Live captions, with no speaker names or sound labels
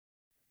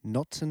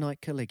Not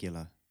Tonight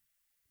Caligula,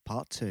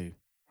 Part 2.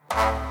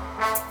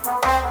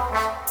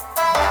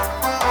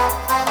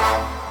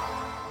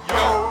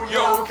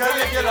 Yo,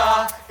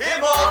 Caligula,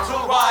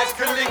 immortal wise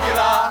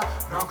Caligula.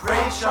 No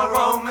grave shall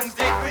Romans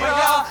dig for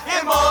ya,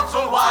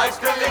 immortal wise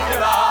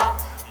Caligula.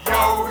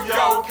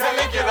 Yo,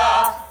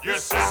 Caligula, your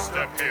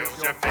sister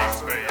peels your face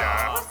for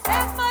ya. Or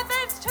says my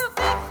bed's too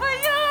big for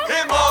you.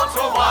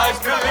 Immortal wise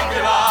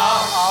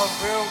Caligula. I'll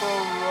build a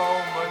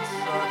Roman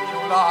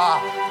circular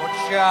for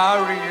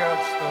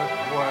chariots that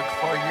work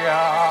for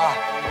ya.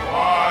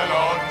 While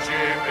on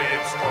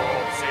gibbets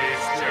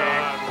corpses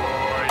jump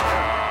for ya.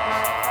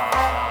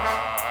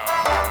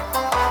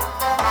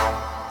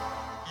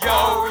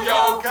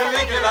 Yo,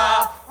 Caligula,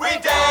 we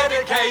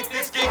dedicate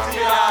this gig to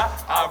ya.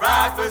 Our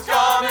rappers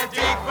gonna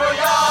dig for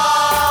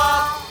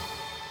ya.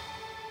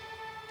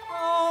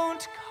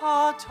 Don't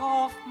cut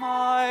off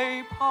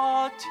my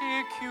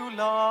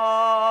particulars.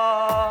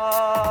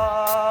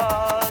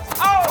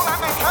 Oh, that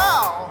man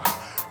cow!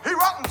 He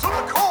rotten to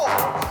the core.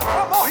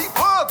 One more, he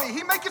pervy.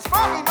 He make his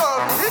family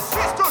nervy. His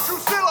sister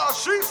Drusilla,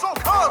 she's so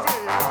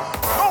curvy.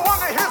 No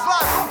wonder his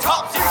life's so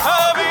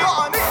topsy-turvy. He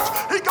got an itch,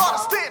 he got a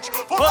stitch.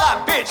 For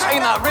that bitch,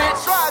 ain't that rich?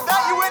 Try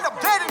that, you end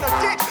up dead in a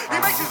ditch. He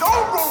makes his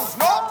own rules,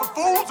 not for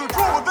fools who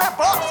draw with their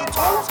bucks and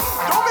tools.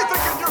 Don't be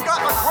thinking you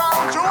got the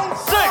crown jewels.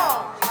 Sing!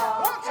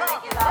 One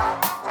time.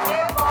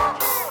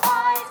 Immortal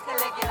wise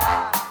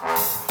Caligula.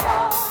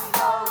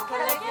 Yo,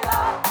 Caligula.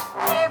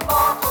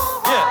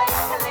 Immortal wise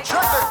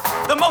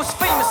Caligula. The most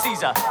famous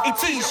Caesar, he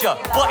tease ya.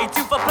 What he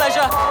do for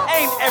pleasure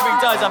ain't every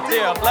day's a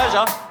fear of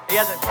pleasure. He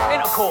has an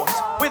intercourse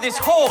with his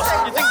horse.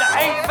 You think that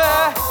ain't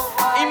fair?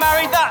 He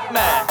married that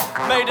mare,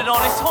 made an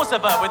honest horse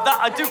of her. With that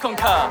I do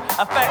concur.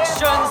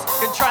 Affections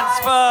can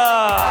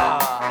transfer.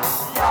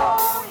 Yo,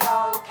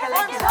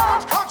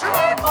 Caligula.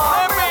 Countryman.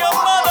 Let me a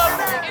mother.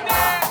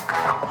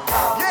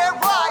 Yeah,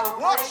 right.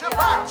 Watch your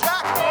back,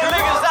 Jack.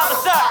 Caligula's out the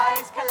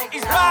sack.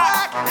 He's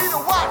back. He's a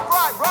white,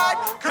 right.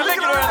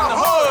 Caligula in the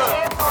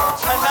hood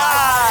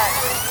tonight.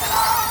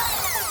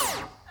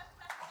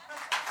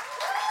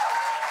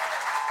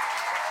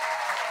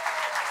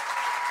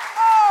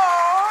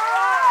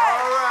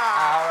 All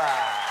right.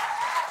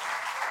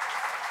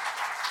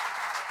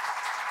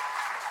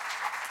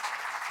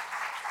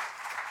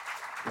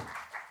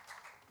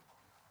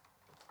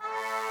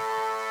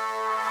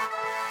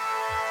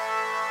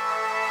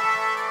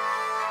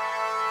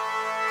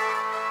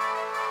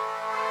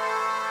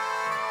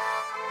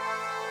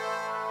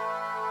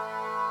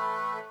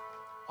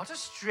 What a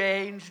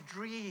strange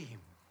dream.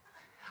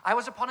 I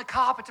was upon a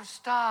carpet of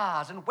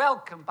stars and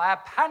welcomed by a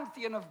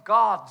pantheon of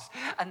gods,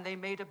 and they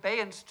made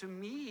obeisance to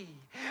me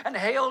and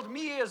hailed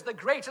me as the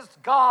greatest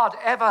god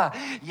ever.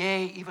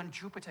 Yea, even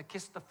Jupiter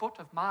kissed the foot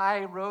of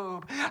my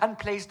robe and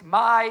placed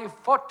my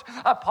foot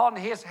upon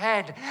his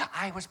head.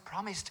 I was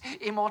promised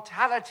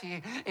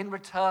immortality in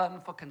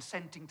return for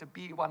consenting to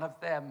be one of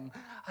them.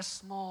 A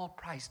small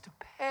price to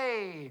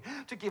pay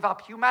to give up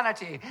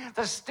humanity,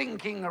 the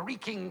stinking,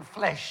 reeking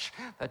flesh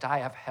that I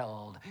have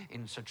held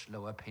in such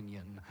low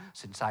opinion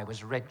since I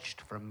was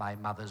wrenched from my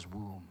mother's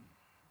womb.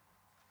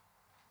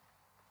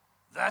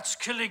 That's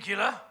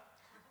Caligula.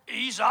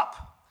 He's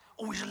up.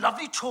 Oh, he's a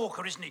lovely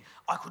talker, isn't he?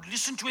 I could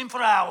listen to him for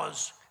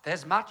hours.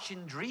 There's much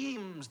in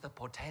dreams that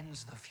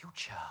portends the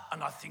future.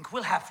 And I think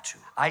we'll have to.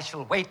 I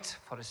shall wait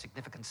for a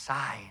significant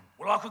sign.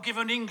 Well, I could give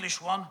an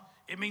English one.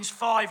 It means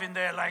 5 in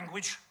their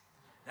language.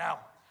 Now,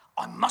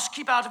 I must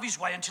keep out of his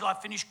way until I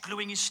finish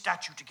gluing his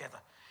statue together.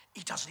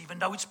 He doesn't even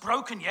know it's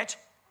broken yet.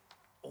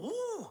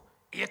 Oh,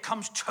 here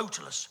comes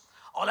Totalus.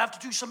 I'll have to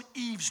do some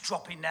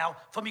eavesdropping now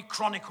for me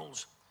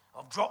chronicles.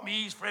 I've dropped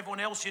me eaves for everyone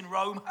else in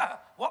Rome.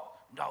 What?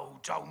 No,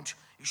 don't.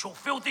 You shall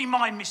filthy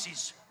mind,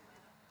 missus.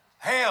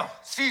 Hail,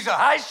 Caesar.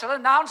 I shall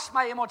announce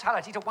my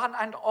immortality to one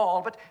and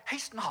all, but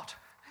haste not.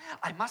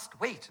 I must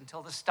wait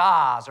until the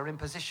stars are in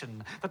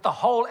position, that the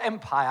whole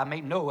empire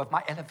may know of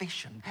my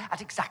elevation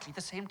at exactly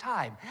the same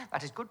time.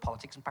 That is good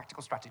politics and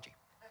practical strategy.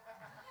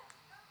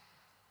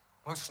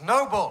 Most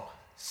noble,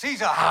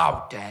 Caesar.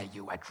 How dare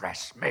you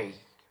address me?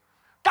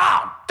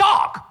 Down,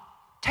 dog!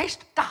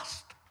 Taste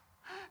dust.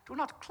 Do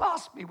not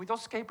clasp me with your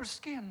scabrous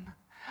skin.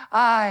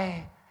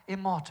 I,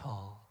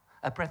 immortal,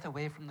 a breath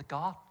away from the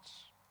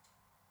gods.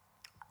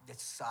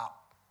 It's,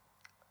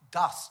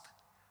 dust.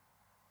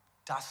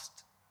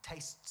 Dust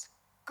tastes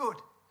good.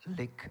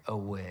 Lick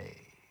away.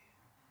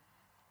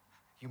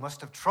 You must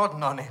have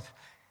trodden on it.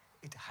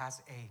 It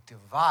has a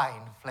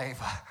divine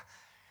flavor.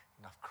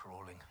 Enough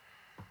crawling.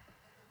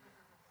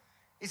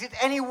 Is it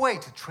any way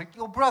to trick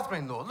your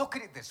brother-in-law? Look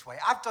at it this way.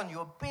 I've done you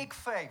a big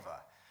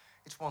favor.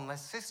 It's one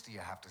less sister you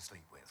have to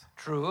sleep with.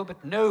 True,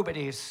 but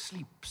nobody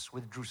sleeps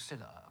with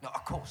Drusilla. No,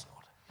 of course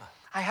not. No.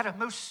 I had a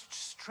most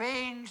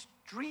strange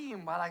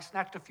dream while I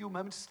snatched a few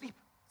moments' sleep.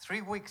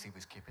 3 weeks he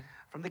was keeping.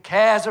 From the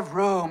cares of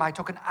Rome, I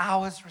took an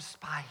hour's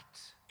respite.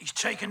 He's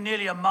taken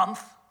nearly a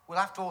month. We'll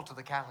have to alter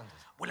the calendar.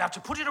 We'll have to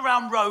put it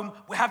around Rome.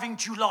 We're having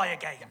July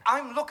again.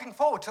 I'm looking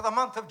forward to the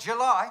month of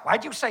July. Why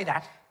do you say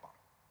that?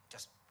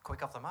 Just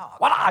quick off the mark.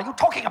 What are you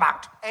talking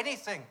about?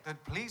 Anything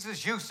that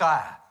pleases you,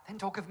 sire. Then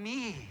talk of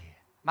me.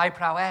 my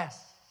prowess,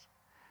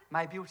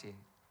 my beauty,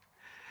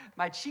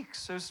 my cheeks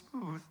so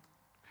smooth.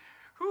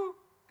 Who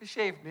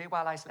shaved me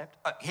while I slept?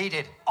 He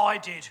did. I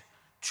did.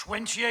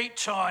 28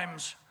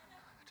 times.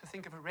 To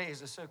think of a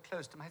razor so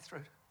close to my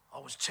throat. I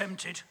was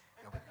tempted.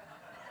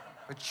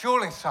 But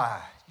surely,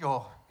 sire,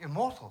 you're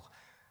immortal.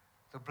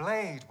 The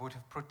blade would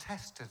have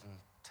protested and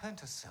turned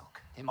to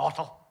silk.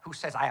 Immortal? Who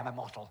says I am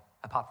immortal,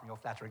 apart from your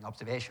flattering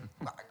observation?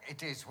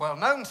 It is well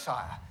known,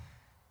 sire.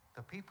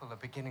 The people are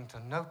beginning to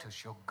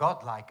notice your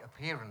godlike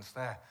appearance.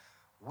 They're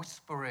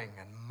whispering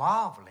and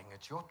marveling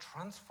at your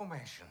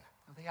transformation.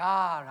 Well, they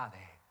are they?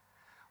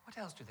 What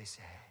else do they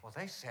say? Well,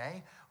 they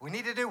say we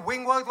need to do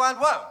wing woe and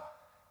woe.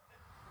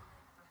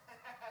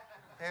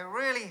 They're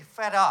really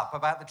fed up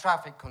about the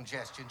traffic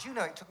congestion. Do you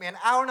know it took me an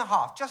hour and a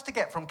half just to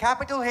get from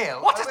Capitol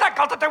Hill... What has that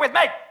got to do with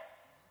me?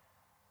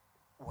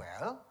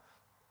 Well,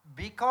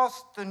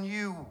 because the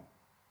new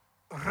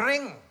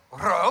Ring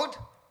Road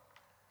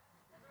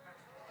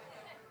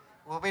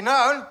will be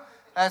known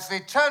as the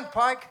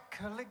Turnpike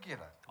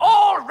Caligula.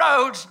 All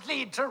roads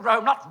lead to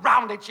Rome, not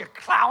round it, you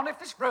clown. If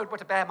this road were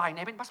to bear my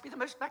name, it must be the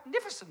most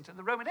magnificent in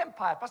the Roman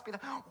Empire. It must be the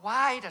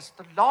widest,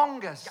 the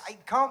longest.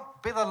 It can't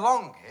be the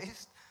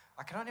longest.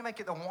 I can only make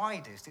it the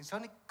widest. It's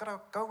only got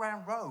to go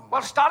round Rome.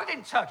 Well, start it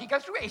in Turkey, go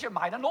through Asia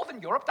Minor, Northern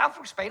Europe, down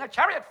through Spain, a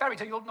chariot ferry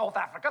to North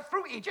Africa,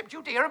 through Egypt,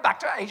 Judea, and back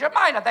to Asia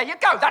Minor. There you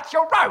go. That's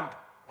your road.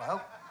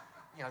 Well,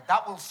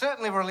 that will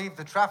certainly relieve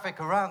the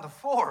traffic around the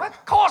Forum.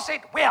 Of course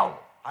it will.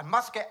 I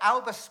must get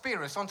Alba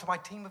Spirus onto my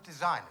team of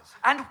designers.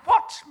 And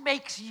what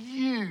makes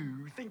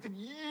you think that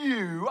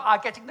you are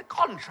getting the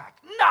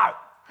contract? No.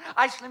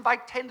 I shall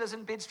invite tenders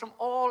and bids from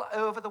all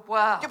over the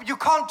world. Yeah, but you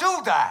can't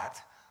do that.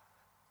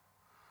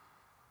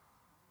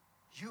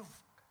 You've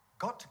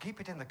got to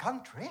keep it in the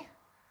country.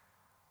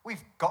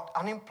 We've got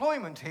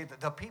unemployment here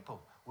that the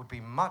people would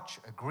be much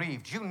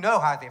aggrieved. You know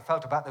how they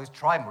felt about those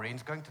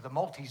Trimarines going to the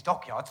Maltese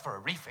dockyards for a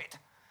refit.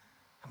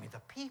 I mean,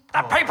 the people...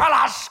 The people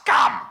are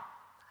scum!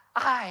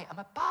 I am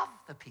above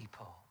the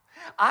people.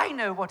 I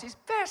know what is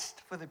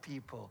best for the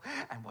people.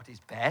 And what is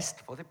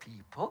best for the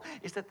people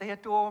is that they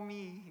adore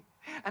me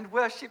and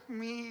worship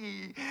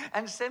me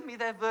and send me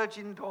their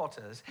virgin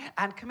daughters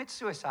and commit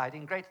suicide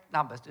in great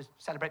numbers to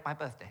celebrate my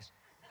birthdays.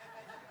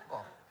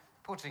 Well,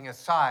 putting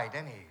aside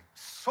any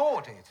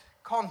sordid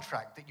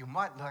contract that you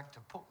might like to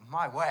put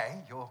my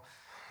way, your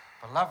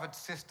beloved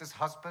sister's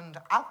husband,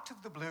 out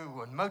of the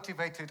blue and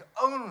motivated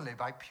only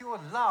by pure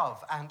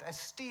love and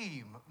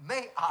esteem,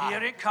 may I...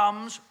 Here it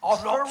comes.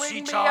 Offering Dropsy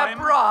me time.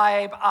 a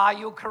bribe, are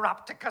you,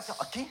 Corrupticus?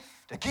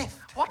 A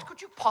gift. What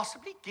could you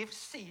possibly give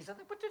Caesar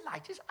that would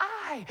delight his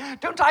eye?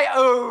 Don't I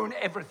own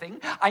everything?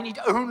 I need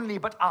only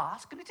but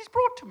ask, and it is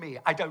brought to me.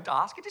 I don't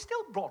ask, it is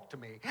still brought to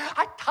me.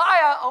 I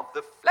tire of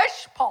the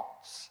flesh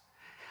pots.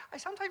 I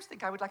sometimes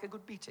think I would like a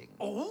good beating.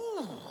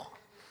 Ooh.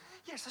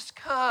 Yes, a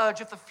scourge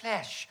of the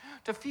flesh,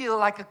 to feel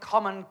like a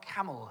common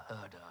camel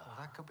herder. Well,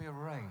 that could be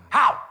arranged.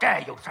 How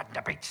dare you threaten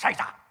to beat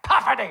Caesar?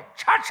 Perfidy,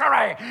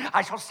 treachery!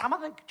 I shall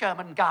summon the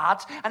German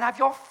guards and have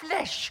your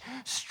flesh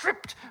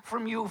stripped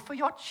from you for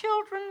your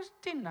children's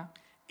dinner.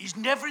 He's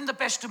never in the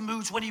best of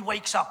moods when he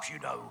wakes up, you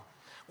know.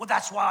 Well,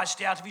 that's why I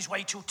stay out of his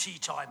way till tea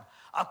time.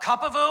 A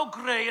cup of Earl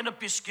Grey and a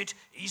biscuit,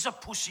 he's a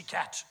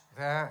pussycat.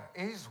 There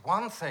is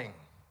one thing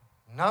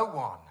no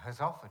one has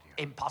offered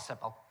you.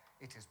 Impossible.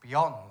 It is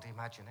beyond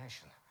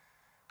imagination,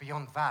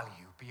 beyond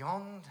value,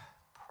 beyond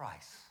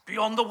price.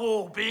 Beyond the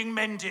wall, being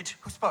mended.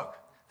 Who spoke?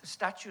 The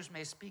statues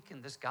may speak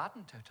in this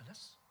garden,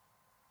 Totalus.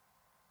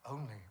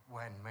 Only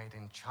when made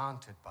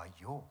enchanted by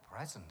your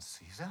presence,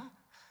 Caesar.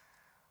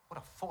 What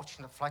a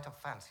fortunate flight of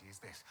fancy is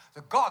this.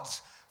 The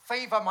gods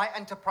favor my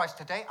enterprise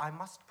today. I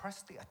must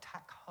press the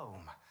attack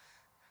home.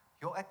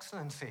 Your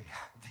Excellency,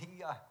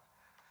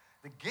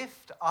 the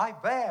gift I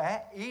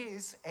bear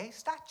is a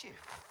statue.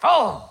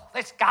 Full!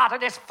 This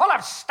garden is full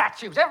of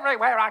statues.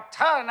 Everywhere I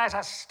turn, there's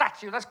a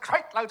statue. There's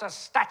crate loads of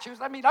statues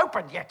that haven't been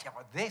opened yet. Yeah,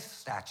 but this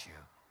statue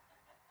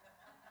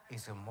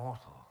is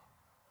immortal.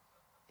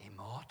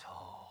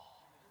 Immortal.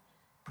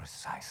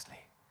 Precisely.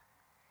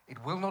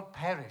 It will not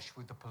perish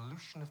with the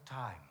pollution of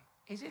time.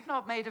 Is it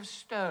not made of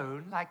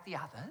stone like the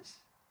others?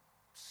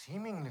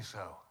 Seemingly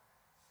so.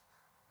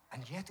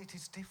 And yet it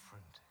is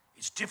different.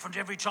 It's different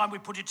every time we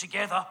put it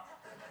together.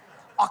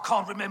 I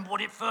can't remember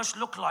what it first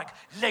looked like.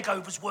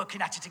 Lego was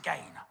working at it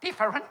again.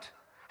 Different?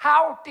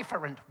 How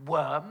different,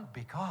 worm?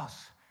 Because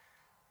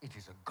it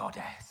is a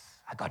goddess.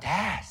 A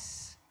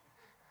goddess.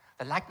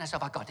 The likeness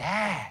of a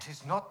goddess. It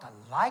is not the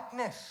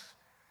likeness.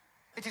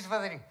 It is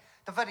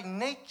the very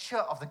nature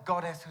of the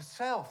goddess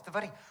herself, the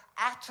very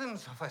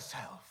atoms of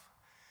herself.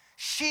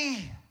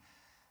 She,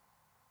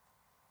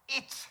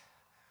 it,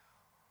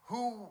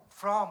 who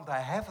from the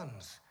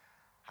heavens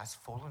has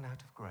fallen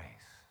out of grace.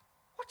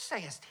 What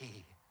sayest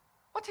he?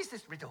 What is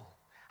this riddle?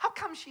 How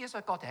come she is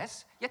a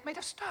goddess, yet made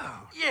of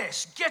stone?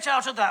 Yes, get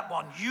out of that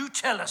one. You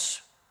tell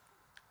us.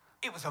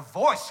 It was a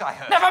voice I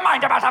heard. Never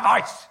mind about a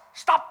voice.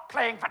 Stop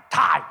playing for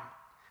time.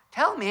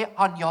 Tell me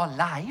on your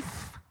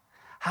life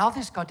how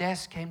this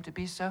goddess came to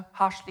be so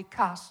harshly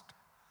cast.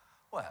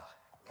 Well,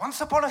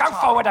 once upon a time... Go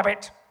forward a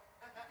bit.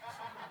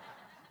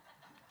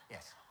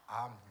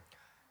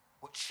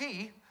 Well,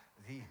 she,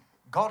 the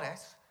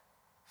goddess,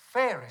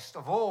 fairest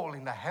of all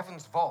in the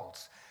heavens'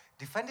 vaults,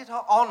 defended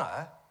her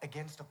honor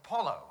against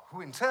Apollo,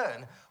 who in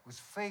turn was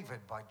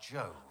favored by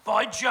Jove.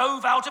 By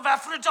Jove, out of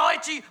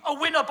Aphrodite, a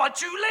winner by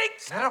 2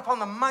 legs. Thereupon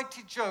the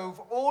mighty Jove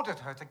ordered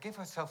her to give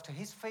herself to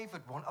his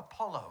favored one,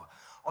 Apollo,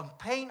 on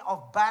pain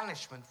of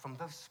banishment from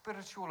those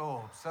spiritual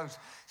orbs, those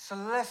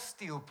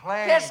celestial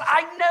planes. Yes,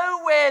 I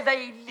know where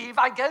they live.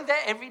 I go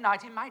there every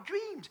night in my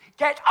dreams.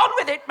 Get on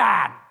with it,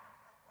 man!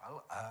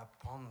 Well,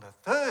 upon the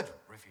third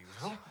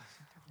refusal,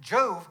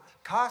 Jove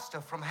cast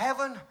her from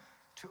heaven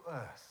to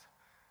earth,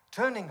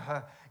 turning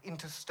her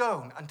into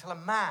stone until a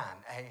man,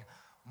 a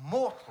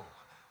mortal,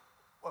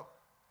 well,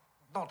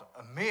 not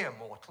a mere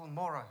mortal,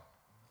 more a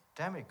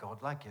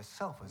demigod like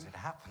yourself as it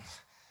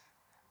happens,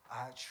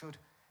 should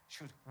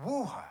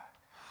woo her,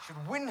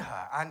 should win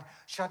her, and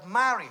should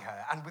marry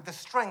her, and with the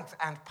strength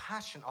and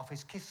passion of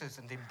his kisses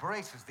and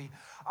embraces, the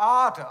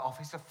ardor of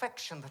his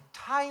affection, the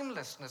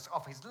timelessness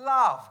of his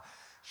love,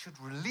 should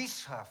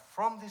release her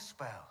from this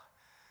spell,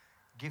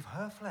 give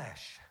her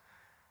flesh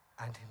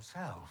and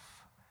himself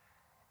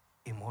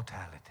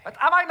immortality. But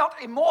am I not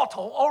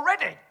immortal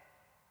already?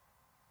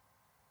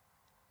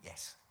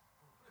 Yes.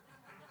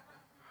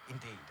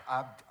 Indeed.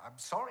 I'm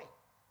sorry.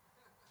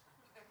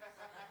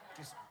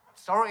 Just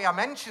sorry I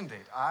mentioned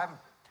it.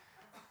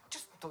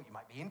 Just thought you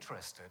might be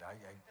interested.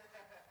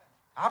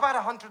 How about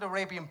 100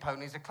 Arabian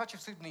ponies, a clutch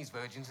of Sudanese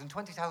virgins, and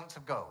 20 talents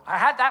of gold? I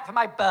had that for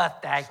my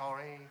birthday.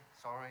 Sorry.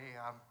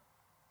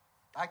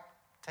 I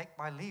take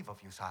my leave of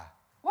you, sire.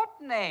 What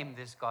name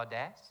this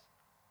goddess?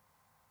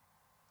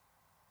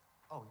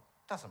 Oh,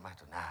 it doesn't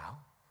matter now.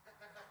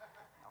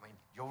 I mean,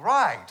 you're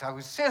right. I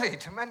was silly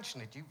to mention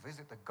it. You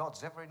visit the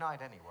gods every night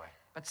anyway.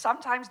 But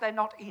sometimes they're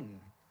not in.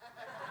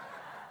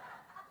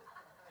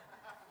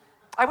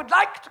 I would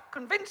like to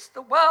convince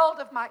the world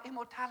of my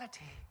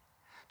immortality.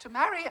 To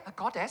marry a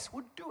goddess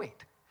would do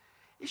it.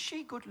 Is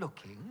she good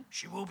looking?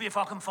 She will be if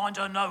I can find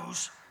her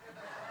nose.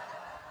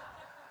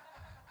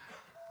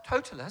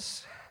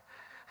 Totalus,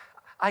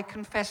 I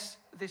confess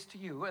this to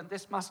you, and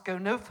this must go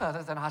no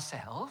further than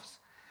ourselves.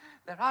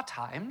 There are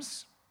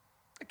times,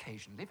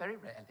 occasionally, very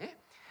rarely,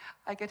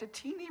 I get a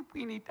teeny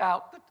weeny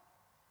doubt that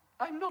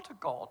I'm not a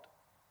god,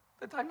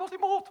 that I'm not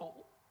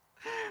immortal,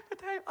 that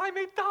I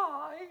may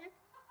die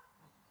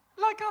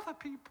like other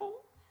people,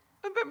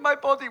 and then my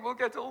body will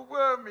get all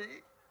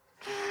wormy.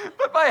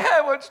 But my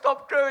hair won't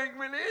stop growing,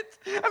 will it?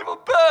 And it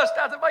will burst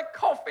out of my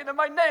coffin, and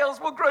my nails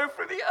will grow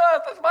through the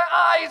earth as my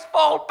eyes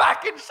fall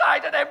back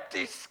inside an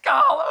empty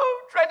skull.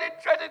 Oh, dreaded,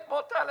 dreaded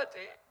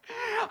mortality.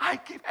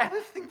 I'd give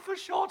anything for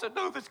sure to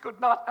know this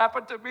could not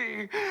happen to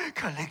me.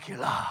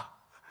 Caligula,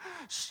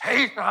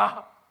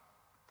 Caesar,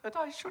 that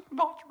I should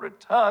not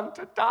return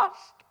to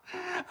dust,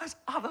 as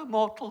other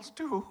mortals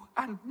do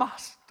and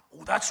must.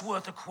 Oh, that's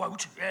worth a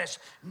quote, yes.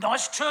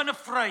 Nice turn of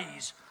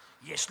phrase.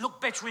 Yes, look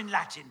better in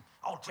Latin.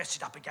 I'll dress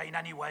it up again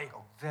anyway.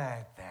 Oh,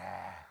 there.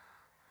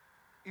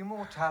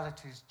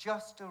 Immortality's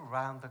just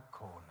around the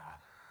corner.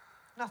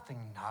 Nothing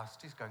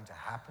nasty's going to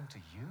happen to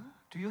you.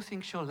 Do you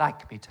think she'll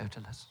like me,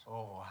 Totalus?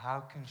 Oh, how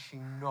can she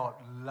not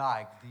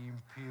like the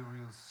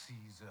imperial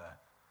Caesar?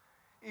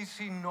 Is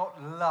he not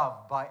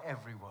loved by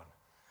everyone?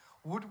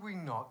 Would we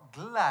not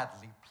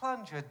gladly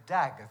plunge a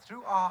dagger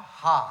through our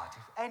heart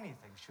if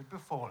anything should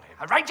befall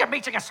him? Arrange a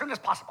meeting as soon as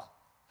possible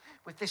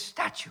with this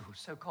statue,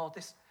 so-called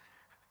this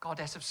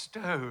goddess of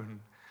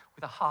stone,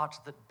 with a heart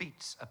that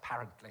beats,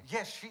 apparently.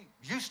 Yes, she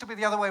used to be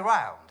the other way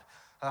round.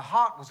 Her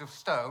heart was of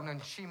stone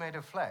and she made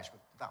of flesh, but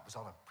that was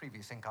on a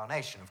previous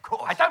incarnation, of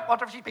course. I don't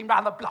wonder if she's been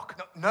round the block.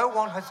 No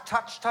one has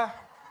touched her.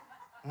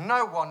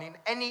 No one in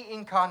any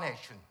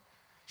incarnation.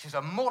 She's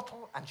a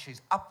mortal and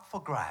she's up for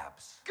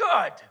grabs.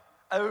 Good.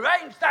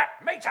 Arrange that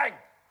meeting.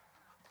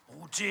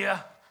 Oh,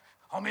 dear.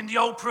 I'm in the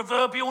old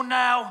proverbial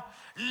now.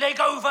 Leg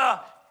over!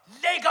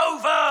 Leg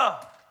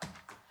over!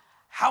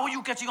 How are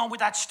you getting on with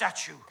that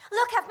statue?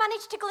 Look, I've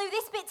managed to glue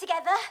this bit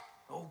together.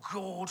 Oh,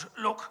 God.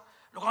 Look,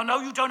 I know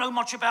you don't know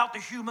much about the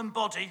human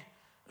body,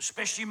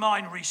 especially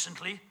mine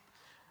recently,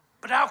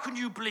 but how can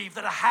you believe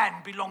that a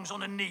hand belongs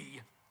on a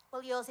knee?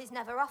 Well, yours is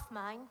never off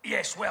mine.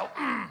 Yes, well,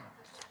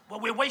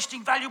 we're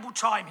wasting valuable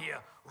time here.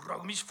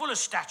 Rome is full of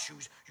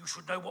statues. You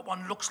should know what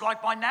one looks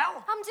like by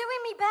now. I'm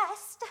doing my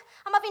best.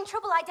 I'm having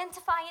trouble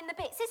identifying the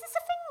bits. Is this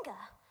a finger?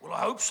 Well,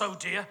 I hope so,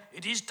 dear.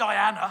 It is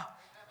Diana.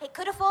 It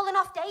could have fallen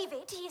off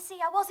David. You see,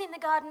 I was in the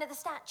Garden of the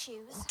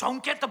Statues.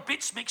 Don't get the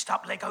bits mixed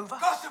up, leg over.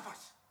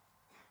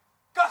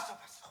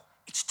 Gustavus!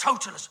 It's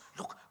Totalus.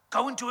 Look,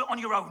 go and do it on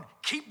your own.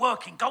 Keep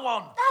working. Go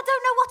on. I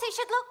don't know what it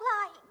should look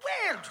like.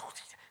 Well,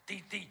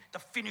 the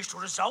finished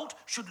result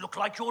should look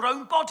like your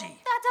own body.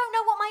 I don't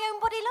know what my own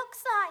body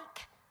looks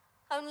like.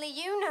 Only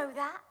you know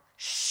that.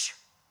 Shh.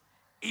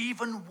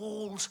 Even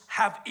walls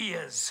have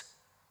ears.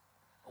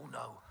 Oh,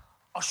 no.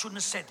 I shouldn't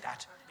have said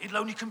that. It'll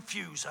only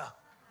confuse her.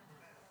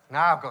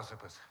 Now,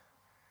 gossipers,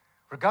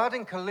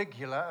 regarding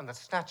Caligula and the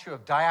statue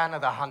of Diana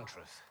the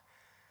Huntress,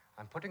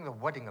 I'm putting the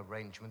wedding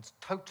arrangements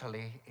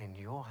totally in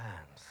your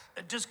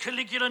hands. Does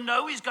Caligula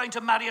know he's going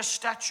to marry a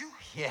statue?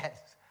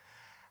 Yes,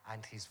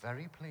 And he's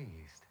very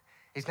pleased.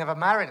 He's never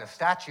married a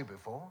statue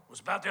before. It was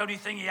about the only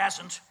thing he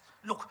hasn't.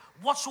 Look,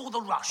 what's all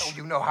the rush? Oh,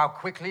 you know how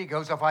quickly he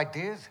goes off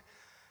ideas?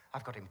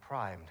 I've got him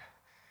primed.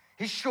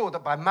 He's sure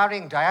that by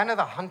marrying Diana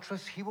the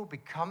Huntress, he will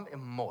become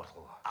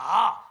immortal.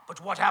 Ah,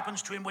 but what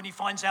happens to him when he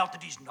finds out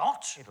that he's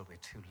not? It'll be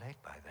too late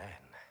by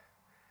then.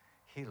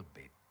 He'll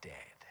be dead.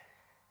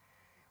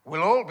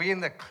 We'll all be in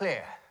the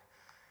clear.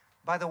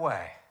 By the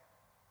way,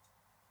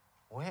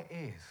 where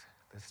is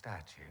the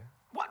statue?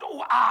 What?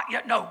 Oh,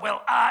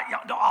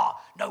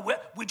 no,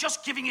 we're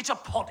just giving it a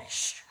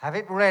polish. Have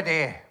it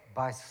ready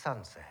by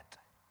sunset.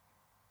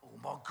 Oh,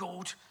 my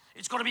God.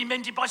 It's got to be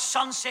mended by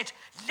sunset.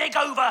 Leg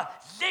over!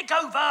 Leg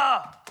over!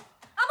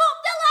 I'm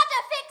up the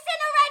ladder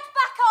fixing a red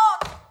back on.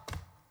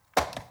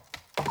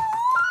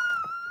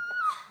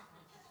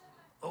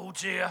 Oh,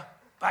 dear.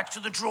 Back to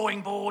the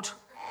drawing board.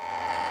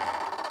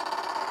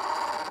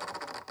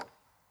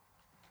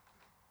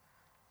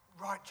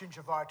 Right,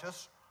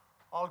 Gingivitis.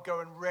 I'll go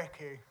and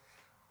recce.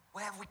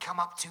 Where have we come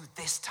up to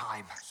this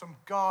time? Some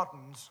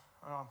gardens.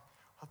 I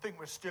think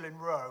we're still in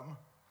Rome.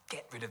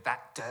 Get rid of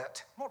that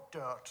dirt. What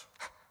dirt?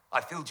 I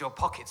filled your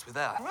pockets with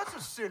earth. Well, that's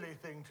a silly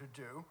thing to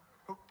do.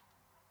 Oh,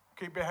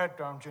 keep your head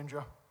down,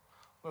 Ginger.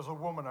 There's a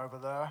woman over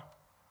there.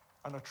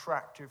 An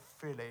attractive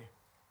filly.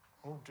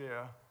 Oh,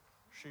 dear.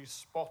 She's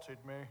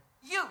spotted me.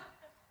 You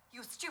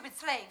stupid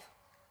slave.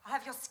 I'll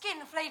have your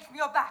skin flayed from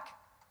your back.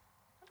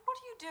 And what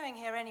are you doing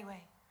here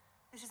anyway?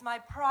 This is my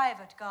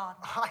private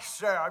garden. I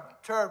say, I'm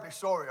terribly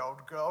sorry,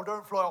 old girl.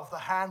 Don't fly off the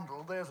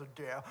handle, there's a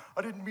dear.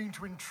 I didn't mean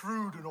to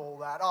intrude and all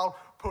that. I'll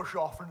push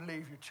off and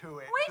leave you to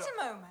it. Wait a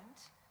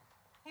moment.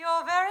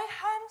 You're very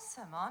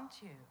handsome,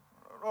 aren't you?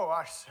 Oh,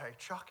 I say,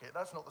 chuck it.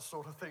 That's not the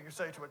sort of thing you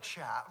say to a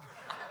chap.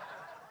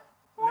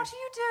 What are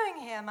you doing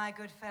here, my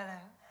good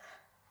fellow?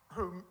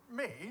 Who,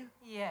 me?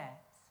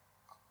 Yes.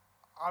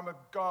 I'm a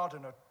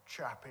gardener,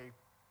 chappie.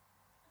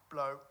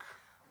 Bloke.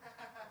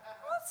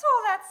 What's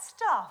all that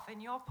stuff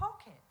in your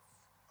pockets?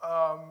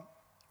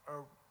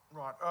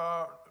 Right.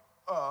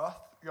 Earth.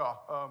 Yeah,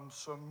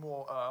 some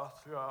more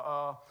earth.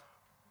 Yeah,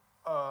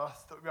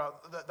 earth. Yeah,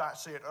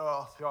 that's it,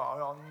 earth.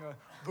 Yeah,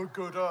 the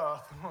good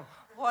earth.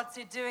 What's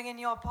it doing in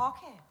your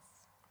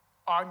pockets?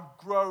 I'm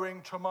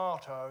growing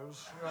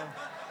tomatoes. Yeah.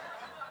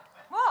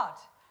 What?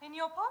 In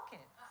your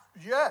pockets?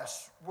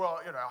 Yes. Well,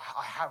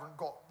 I haven't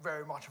got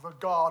very much of a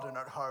garden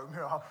at home.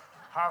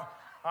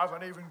 I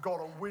haven't even got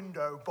a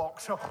window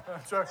box.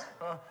 So,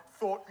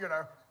 thought,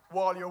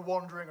 while you're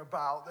wandering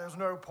about, there's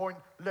no point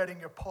letting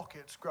your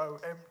pockets grow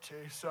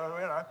empty.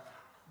 So,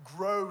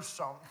 grow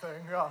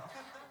something. Yeah.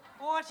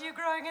 What are you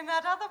growing in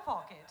that other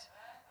pocket?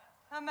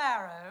 A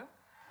marrow?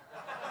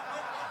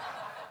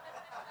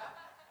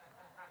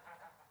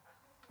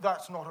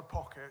 That's not a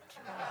pocket.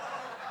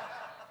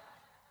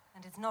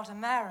 And it's not a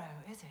marrow,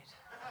 is it?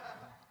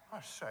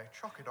 I say,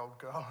 chuck it, old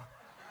girl.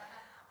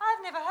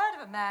 I've never heard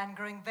of a man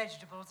growing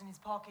vegetables in his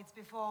pockets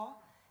before.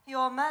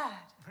 You're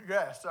mad.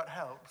 Yes, that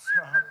helps.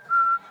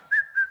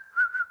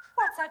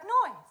 What's that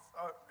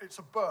noise? It's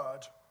a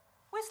bird.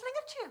 Whistling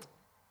a tune.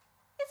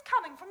 It's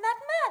coming from that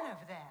man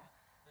over there,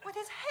 with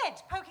his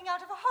head poking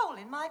out of a hole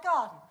in my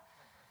garden.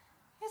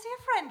 Is he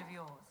a friend of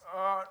yours?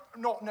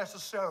 Not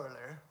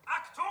necessarily.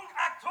 Achtung,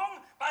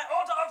 Achtung! By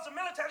order of the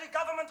military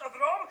government of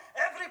Rome,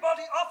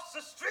 everybody off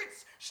the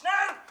streets!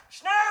 Schnell!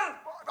 Schnell!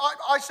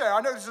 I say,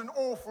 I know this is an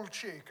awful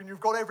cheek and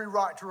you've got every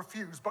right to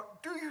refuse,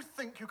 but do you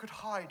think you could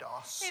hide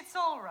us? It's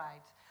all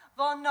right.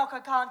 Von Knocker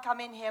can't come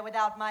in here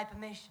without my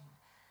permission.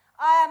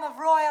 I am of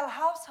royal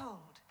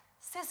household,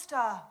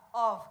 sister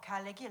of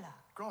Caligula.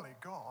 Golly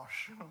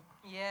gosh.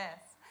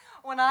 Yes.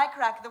 When I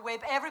crack the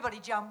whip, everybody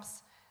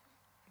jumps.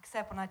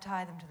 Except when I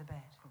tie them to the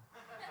bed.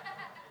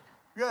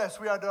 Yes,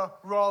 we had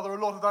rather a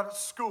lot of that at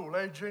school,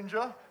 eh,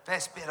 Ginger?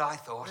 Best bit, I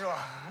thought.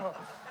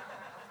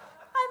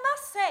 I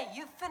must say,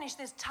 you've finished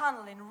this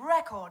tunnel in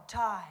record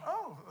time.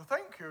 Oh,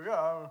 thank you,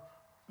 yeah.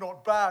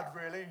 Not bad,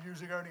 really,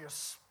 using only a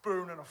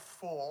spoon and a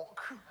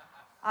fork.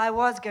 I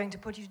was going to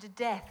put you to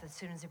death as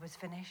soon as it was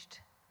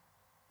finished.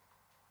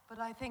 But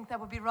I think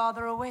that would be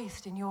rather a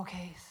waste in your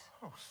case.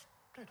 Oh,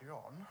 steady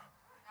on.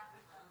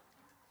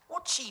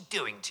 What's she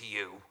doing to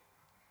you?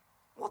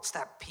 What's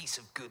that piece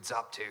of goods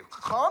up to?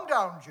 Calm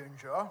down,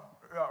 Ginger.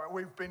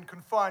 We've been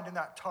confined in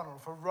that tunnel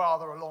for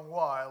rather a long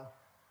while,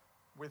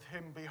 with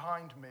him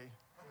behind me.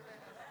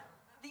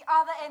 The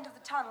other end of the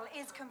tunnel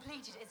is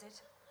completed, is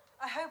it?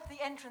 I hope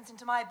the entrance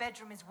into my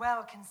bedroom is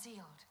well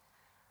concealed.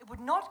 It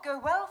would not go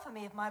well for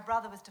me if my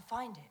brother was to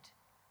find it.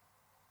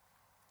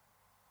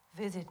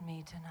 Visit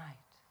me tonight.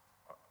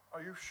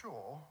 Are you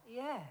sure?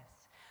 Yes.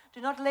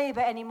 Do not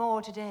labor any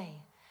more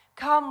today.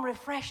 Come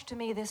refresh to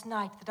me this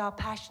night that our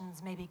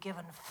passions may be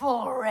given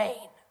full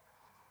rein.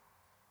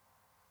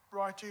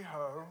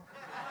 Righty-ho.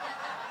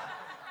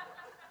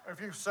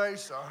 If you say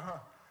so.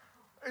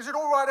 Is it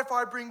all right if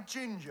I bring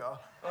Ginger?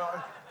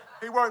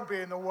 He won't be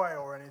in the way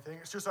or anything.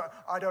 It's just that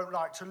I don't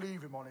like to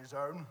leave him on his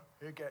own.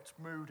 He gets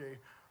moody.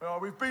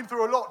 We've been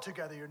through a lot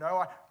together,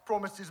 I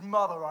promised his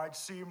mother I'd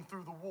see him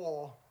through the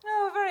war.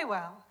 Oh, very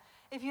well.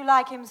 If you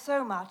like him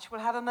so much,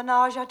 we'll have a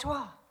menage à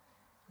trois.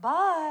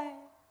 Bye.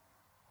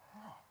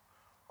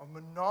 A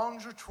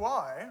menage a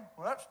trois?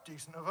 Well, that's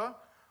decent of her.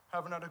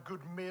 Haven't had a good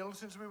meal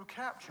since we were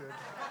captured.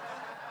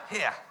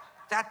 Here,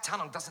 that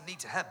tunnel doesn't lead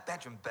to her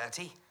bedroom,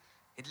 Bertie.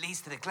 It leads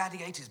to the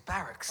gladiators'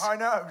 barracks. I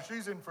know,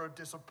 she's in for a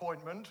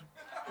disappointment.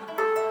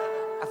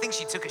 I think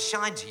she took a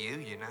shine to you,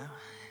 you know.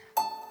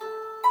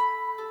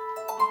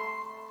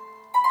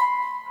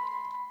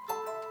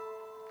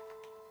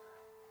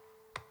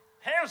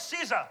 Hail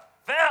Caesar!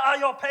 Where are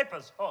your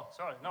papers? Oh,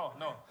 sorry, no.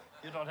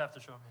 You don't have to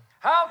show me.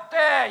 How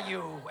dare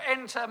you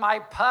enter my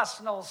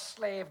personal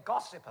slave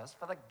gossipers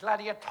for the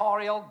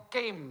gladiatorial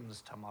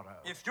games tomorrow?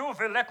 If you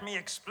will let me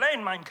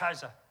explain, mein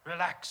Kaiser,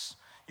 relax.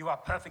 You are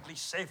perfectly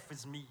safe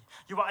with me.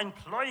 You are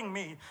employing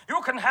me.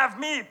 You can have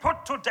me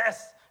put to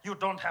death. You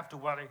don't have to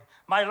worry.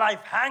 My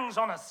life hangs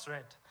on a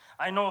thread.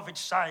 I know which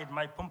side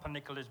my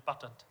pumpernickel is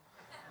buttered.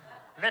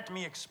 Let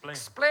me explain.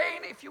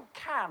 Explain if you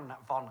can,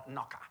 Von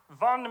Knocker.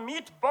 Von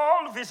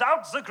Meatball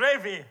without the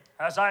gravy,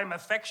 as I'm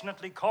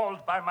affectionately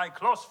called by my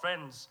close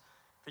friends,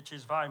 which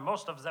is why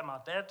most of them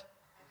are dead.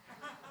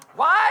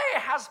 Why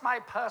has my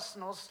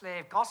personal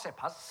slave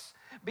gossipers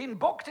been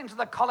booked into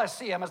the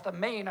Colosseum as the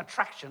main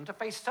attraction to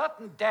face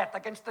certain death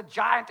against the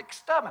giant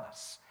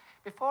Exterminus?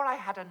 Before I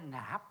had a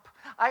nap,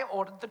 I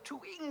ordered the two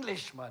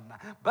Englishmen,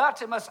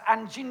 Bertimus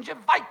and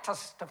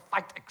Gingivitis, to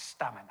fight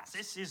Exterminus.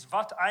 This is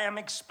what I am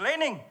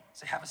explaining.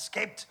 They have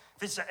escaped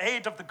with the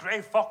aid of the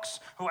grey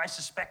fox, who I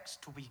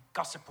suspect to be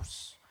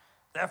Gossipus.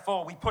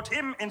 Therefore, we put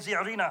him in the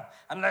arena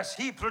unless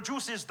he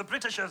produces the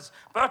Britishers,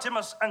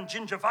 Bertimus and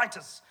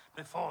Gingivitis,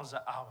 before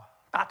the hour.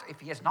 But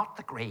if he is not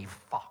the grey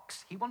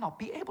fox, he will not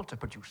be able to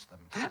produce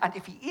them. And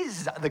if he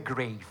is the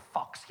grey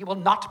fox, he will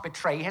not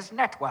betray his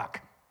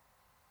network.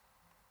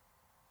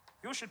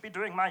 You should be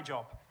doing my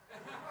job.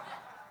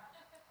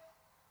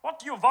 What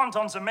do you want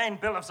on the main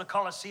bill of the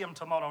Colosseum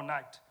tomorrow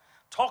night?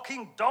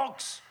 Talking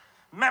dogs?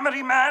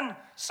 Memory man?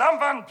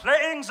 Someone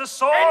playing the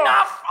sword?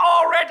 Enough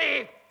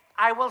already!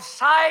 I will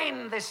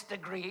sign this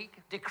decree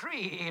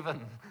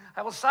even.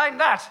 I will sign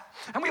that,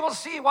 and we will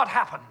see what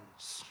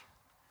happens.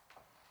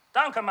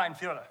 Danke, mein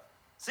Führer.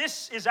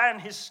 This is an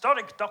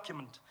historic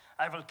document.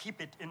 I will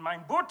keep it in my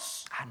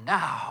boots. And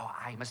now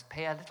I must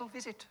pay a little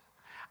visit.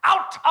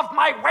 Out of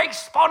my way,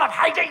 spawn of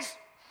Hades!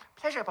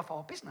 Pleasure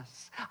before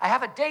business. I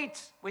have a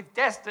date with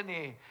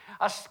destiny,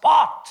 a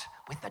spot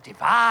with the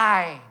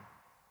divine.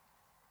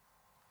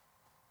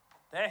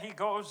 There he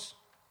goes,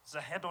 the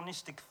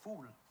hedonistic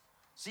fool.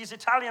 These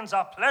Italians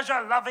are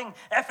pleasure-loving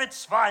effete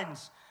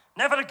swines.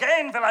 Never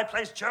again will I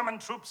place German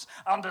troops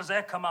under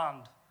their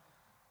command.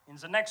 In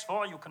the next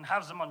war, you can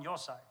have them on your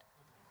side.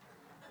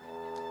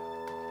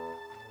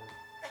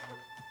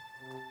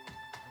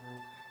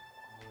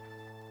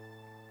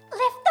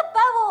 Lift the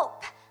bow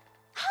up.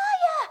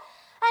 Higher.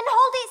 And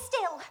hold it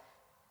still.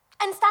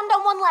 And stand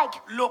on one leg.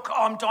 Look,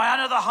 I'm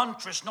Diana the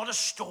Huntress, not a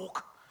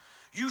stork.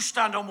 You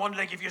stand on one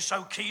leg if you're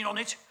so keen on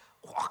it.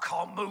 Oh, I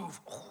can't move.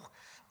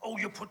 Oh,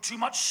 you put too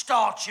much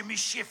starch in me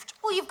shift.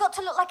 Well, you've got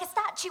to look like a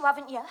statue,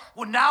 haven't you?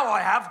 Well, now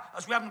I have,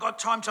 as we haven't got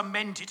time to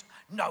mend it.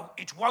 No,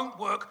 it won't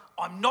work.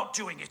 I'm not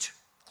doing it.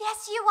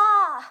 Yes, you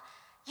are.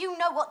 You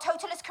know what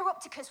Totalus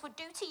Corrupticus would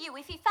do to you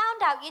if he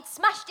found out you'd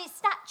smashed his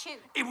statue.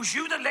 It was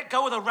you that let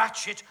go of the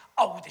ratchet.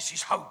 Oh, this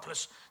is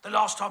hopeless. The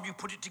last time you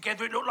put it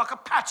together, it looked like a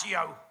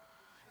patio.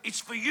 It's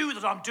for you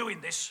that I'm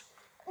doing this.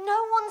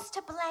 No one's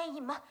to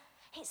blame.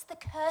 It's the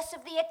curse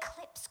of the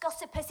eclipse,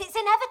 Gossipus. It's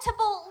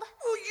inevitable.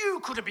 Well,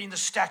 you could have been the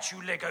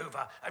statue leg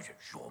over.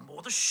 You're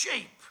more the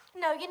shape.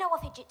 No, you know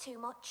I fidget too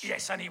much.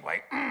 Yes,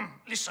 anyway.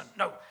 Listen,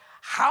 no.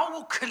 How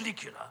will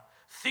Caligula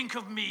think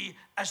of me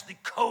as the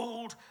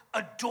cold,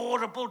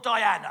 adorable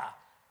Diana?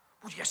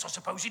 Well, yes, I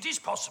suppose it is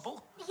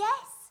possible.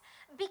 Yes,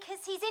 because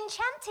he's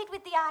enchanted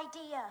with the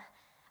idea.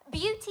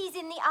 Beauty's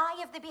in the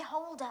eye of the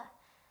beholder.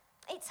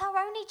 It's our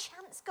only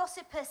chance,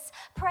 Gossipus.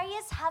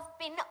 Prayers have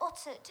been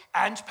uttered.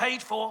 And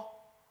paid for.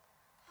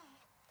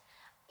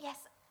 Yes,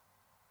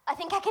 I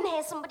think I can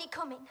hear somebody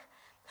coming.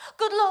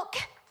 Good luck.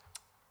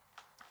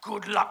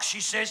 Good luck, she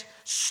says,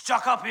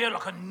 stuck up here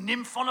like a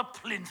nymph on a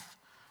plinth.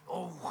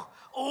 Oh,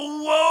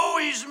 woe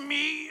is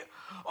me.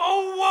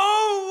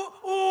 Oh,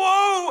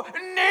 woe,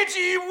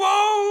 Nettie, woe.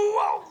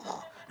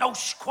 Oh. No,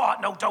 quiet,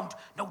 no,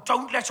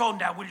 don't let on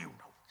now, will you?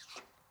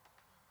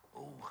 No.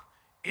 Oh,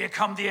 here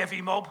come the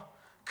heavy mob.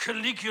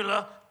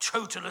 Caligula,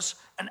 Totalus,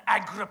 and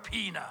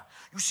Agrippina.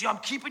 You see, I'm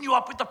keeping you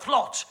up with the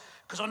plot,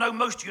 because I know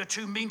most of you are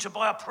too mean to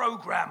buy a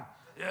programme.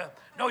 Yeah.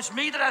 No, it's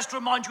me that has to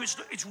remind you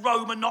it's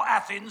Rome and not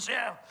Athens,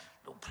 yeah?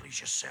 Oh, please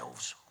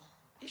yourselves.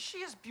 Is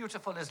she as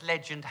beautiful as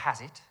legend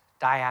has it,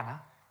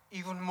 Diana?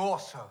 Even more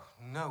so,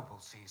 noble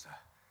Caesar.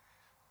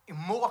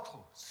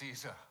 Immortal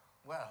Caesar.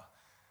 Well,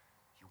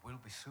 you will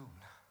be soon.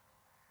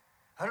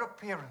 Her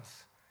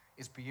appearance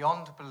is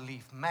beyond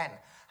belief. Men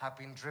have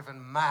been driven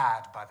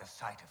mad by the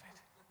sight of it.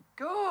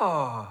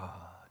 Good.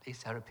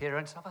 Is her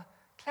appearance of a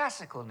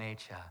classical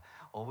nature,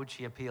 or would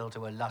she appeal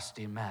to a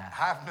lusty man?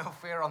 Have no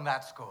fear on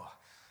that score.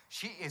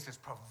 She is as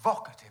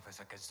provocative as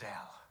a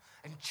gazelle,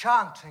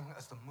 enchanting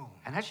as the moon.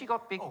 And has she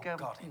got big... Oh,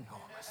 God,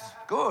 enormous.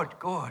 Good,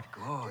 good,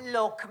 good.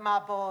 Look, my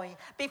boy,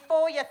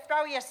 before you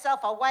throw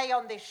yourself away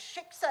on this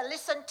shiksa,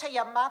 listen to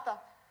your mother.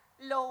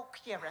 Look,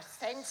 you're a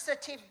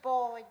sensitive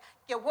boy.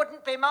 You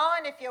wouldn't be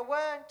mine if you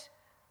weren't.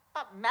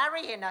 But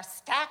marrying a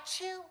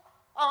statue?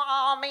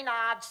 I mean,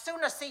 I'd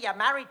sooner see you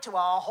married to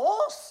a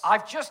horse.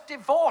 I've just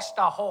divorced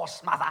a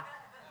horse, Mother.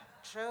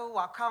 True,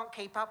 I can't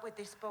keep up with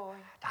this boy.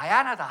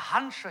 Diana the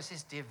Huntress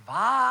is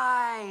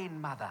divine,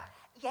 Mother.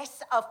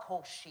 Yes, of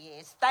course she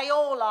is. They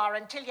all are,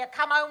 until you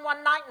come home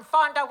one night and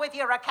find her with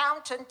your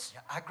accountant.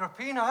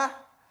 Agrippina,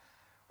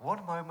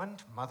 one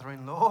moment,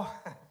 mother-in-law.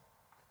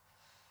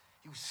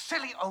 You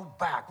silly old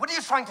bag. What are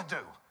you trying to do?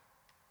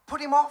 Put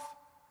him off?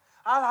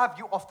 I'll have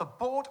you off the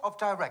board of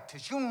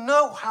directors. You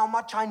know how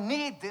much I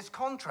need this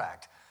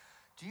contract.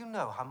 Do you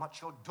know how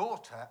much your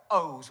daughter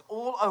owes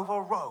all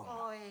over Rome?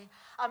 Oi,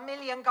 1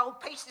 million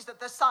gold pieces at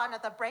the sign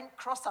of the Brent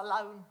Cross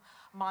alone.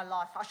 My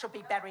life, I should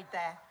be buried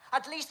there.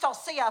 At least I'll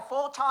see her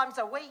 4 times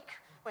a week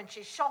when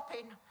she's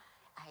shopping.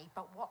 Hey,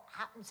 but what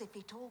happens if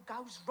it all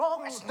goes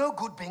wrong? It's no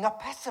good being a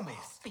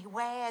pessimist.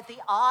 Beware the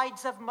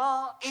Ides of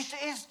March. It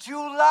is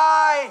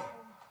July.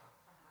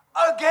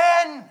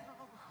 Again.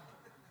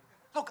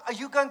 Look, are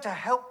you going to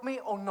help me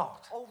or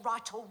not? All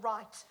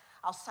right.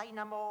 I'll say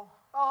no more.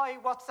 Oi,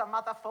 what's a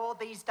mother for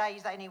these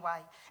days anyway?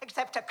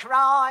 Except to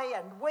cry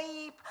and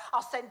weep.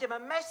 I'll send him a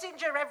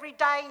messenger every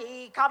day.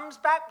 He comes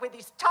back with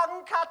his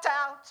tongue cut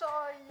out.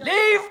 Oi.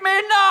 Leave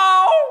me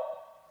now!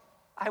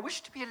 I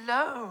wish to be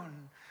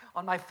alone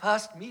on my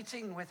first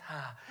meeting with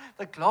her,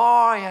 the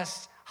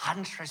glorious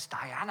Huntress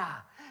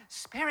Diana,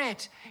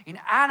 spirit in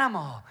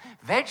animal,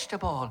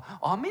 vegetable,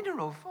 or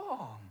mineral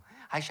form.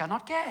 I shall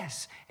not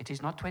guess. It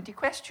is not 20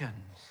 questions.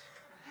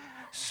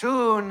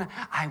 Soon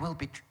I will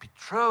be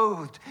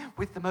betrothed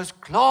with the most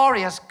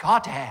glorious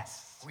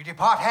goddess. We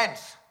depart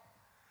hence.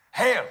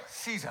 Hail,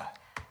 Caesar.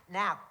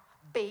 Now,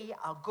 be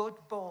a good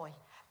boy.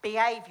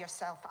 Behave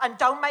yourself and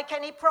don't make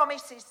any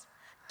promises.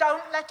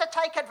 Don't let her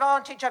take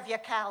advantage of your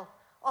cow.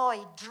 Oi,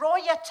 draw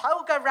your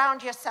toga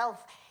round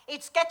yourself.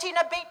 It's getting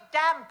a bit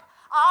damp.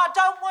 I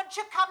don't want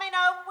you coming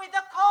home with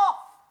a cough.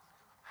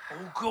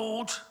 Oh,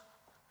 good.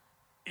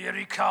 Here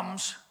he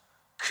comes.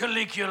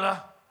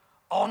 Caligula.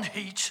 On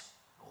heat.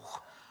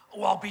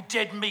 Oh, I'll be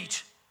dead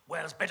meat.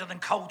 Well, it's better than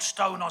cold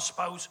stone, I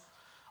suppose.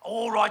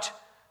 All right,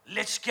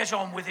 let's get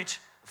on with it.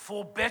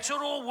 For better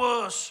or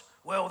worse.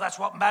 Well, that's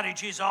what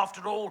marriage is,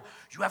 after all.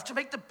 You have to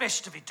make the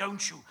best of it,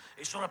 don't you?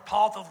 It's not a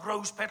path of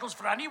rose petals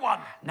for anyone.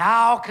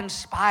 Now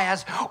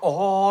conspires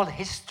all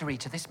history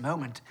to this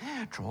moment,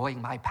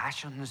 drawing my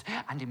passions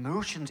and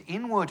emotions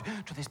inward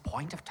to this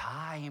point of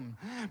time.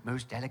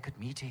 Most delicate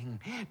meeting,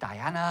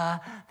 Diana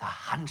the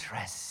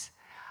Huntress.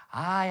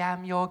 I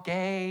am your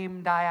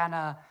game,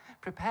 Diana.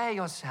 Prepare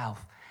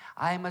yourself.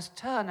 I must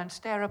turn and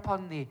stare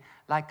upon thee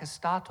like a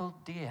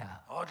startled deer.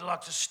 I'd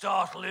like to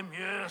startle him,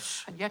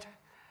 yes. And yet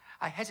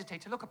I hesitate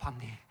to look upon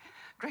thee.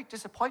 Great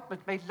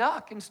disappointment may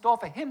lurk in store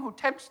for him who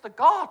tempts the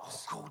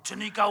gods. Oh, good,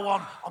 didn't he go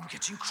on? I'm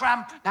getting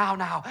cramp. Now,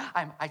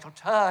 I shall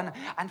turn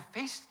and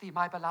face thee,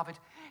 my beloved.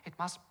 It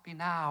must be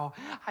now.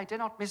 I dare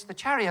not miss the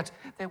chariot.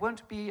 There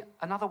won't be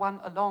another one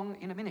along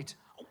in a minute.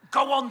 Oh,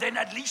 go on then,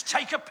 at least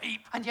take a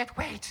peep. And yet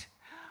wait.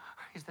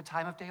 Is the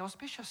time of day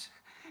auspicious?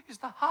 Is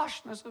the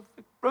harshness of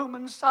the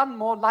Roman sun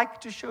more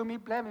like to show me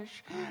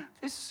blemish?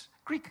 This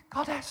Greek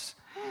goddess,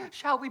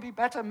 shall we be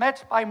better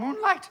met by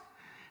moonlight?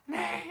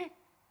 Nay,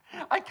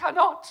 I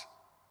cannot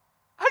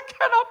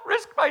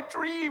risk my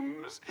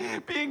dreams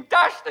being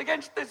dashed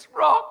against this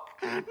rock.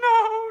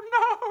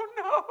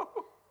 No.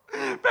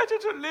 Better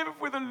to live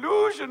with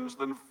illusions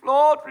than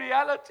flawed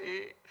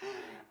reality.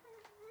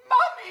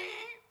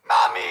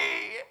 Mummy,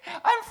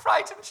 I'm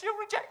frightened she'll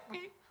reject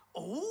me.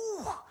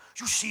 Oh,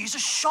 you see, he's a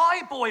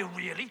shy boy,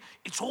 really.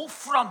 It's all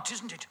front,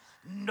 isn't it?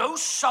 No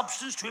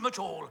substance to him at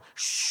all.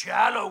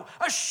 Shallow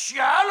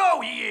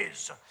he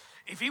is.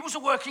 If he was a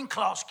working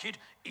class kid,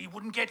 he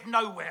wouldn't get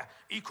nowhere.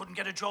 He couldn't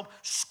get a job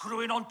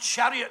screwing on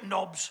chariot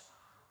knobs.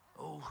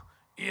 Oh,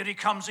 here he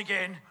comes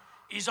again,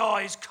 his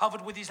eyes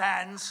covered with his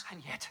hands.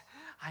 And yet,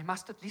 I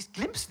must at least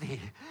glimpse thee,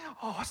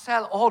 or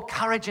sell all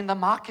courage in the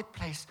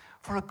marketplace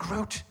for a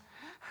groat.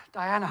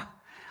 Diana,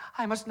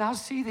 I must now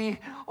see thee,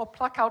 or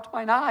pluck out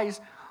mine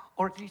eyes,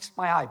 or at least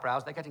my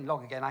eyebrows. They're getting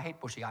long again. I hate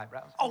bushy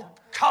eyebrows. Oh,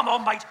 come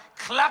on, mate.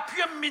 Clap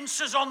your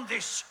mincers on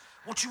this.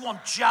 What you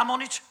want, jam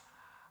on it?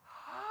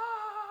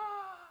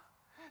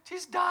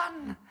 'Tis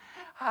done.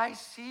 I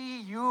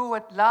see you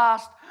at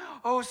last.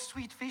 Oh,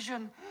 sweet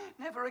vision.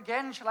 Never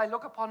again shall I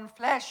look upon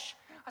flesh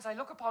as I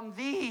look upon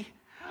thee.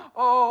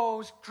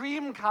 Oh,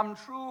 dream come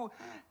true.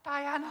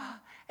 Diana,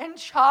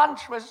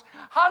 enchantress,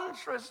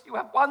 huntress, you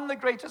have won the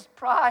greatest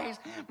prize.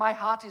 My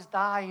heart is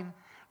thine.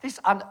 This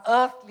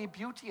unearthly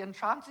beauty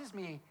entrances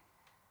me.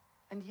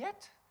 And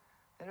yet,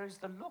 there is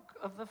the look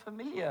of the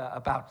familiar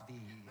about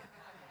thee.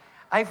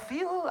 I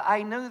feel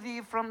I know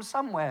thee from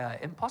somewhere,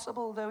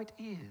 impossible though it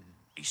is.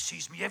 He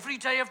sees me every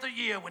day of the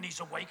year when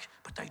he's awake,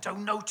 but they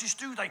don't notice,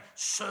 do they?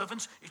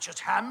 Servants, it's just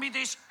hand me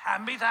this,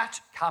 hand me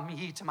that. Come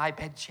ye to my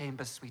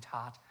bedchamber,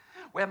 sweetheart.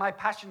 where my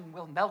passion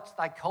will melt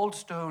thy cold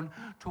stone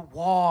to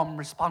warm,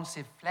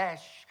 responsive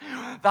flesh.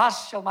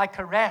 Thus shall my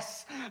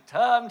caress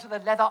turn to the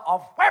leather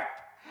of whip,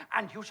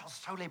 and you shall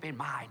solely be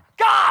mine.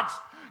 Guards!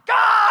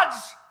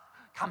 Guards!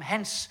 Come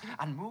hence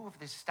and move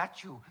this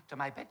statue to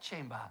my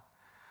bedchamber.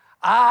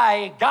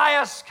 I,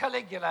 Gaius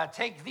Caligula,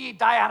 take thee,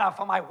 Diana,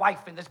 for my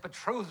wife in this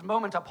betrothed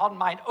moment upon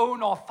mine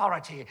own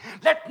authority.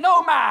 Let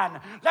no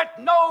man,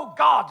 let no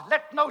god,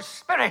 let no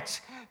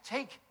spirit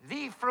take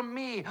thee from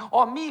me,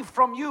 or me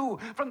from you,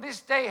 from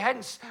this day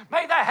hence.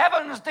 May the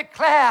heavens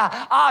declare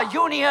our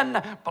union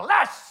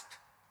blessed.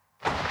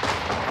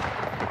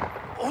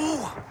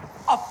 Oh,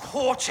 a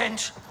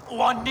portent.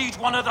 Oh, I need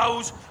one of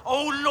those.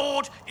 Oh,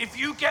 Lord, if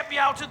you get me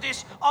out of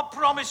this, I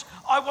promise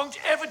I won't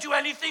ever do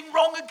anything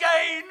wrong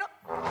again.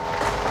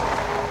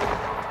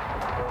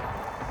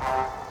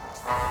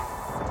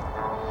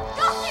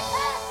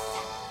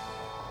 Gossipus!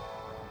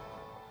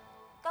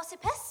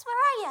 Gossipus, where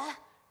are you?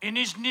 In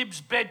his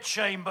nib's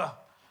bedchamber,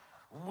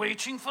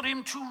 waiting for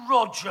him to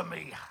roger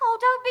me. Oh,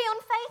 don't be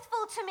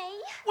unfaithful to me.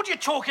 What are you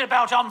talking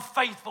about,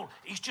 unfaithful?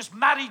 He's just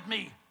married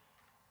me.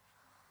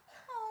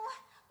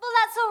 Well,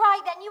 that's all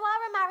right then. You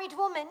are a married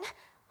woman.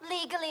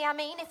 Legally, I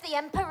mean, if the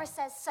Emperor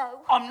says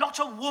so. I'm not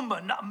a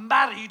woman,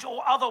 married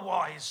or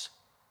otherwise.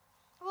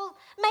 Well,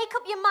 make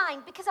up your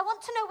mind, because I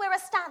want to know where I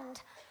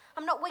stand.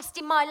 I'm not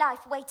wasting my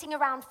life waiting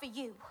around for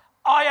you.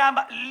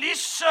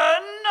 Listen!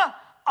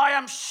 I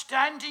am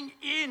standing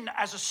in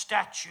as a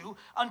statue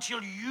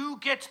until you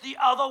get the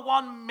other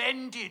one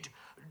mended.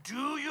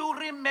 Do you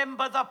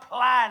remember the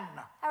plan?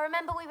 I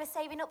remember we were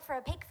saving up for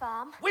a pig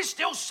farm. We're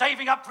still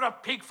saving up for a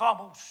pig farm.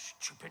 Oh,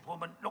 stupid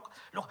woman. Look,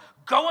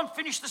 go and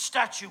finish the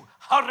statue.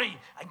 Hurry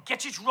and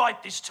get it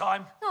right this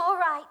time. All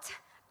right.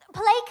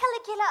 Play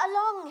Caligula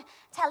along.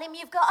 Tell him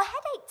you've got a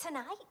headache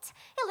tonight.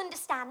 He'll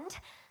understand.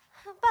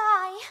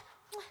 Bye.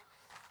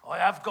 I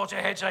have got a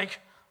headache.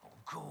 Oh,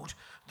 good.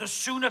 The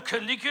sooner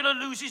Caligula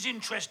loses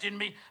interest in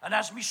me and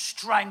has me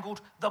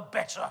strangled, the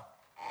better.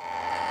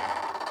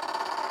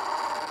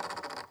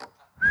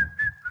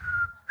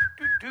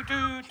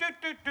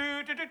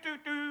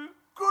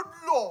 Good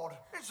Lord,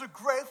 it's a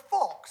grey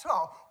fox.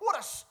 Oh, what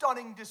a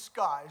stunning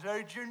disguise,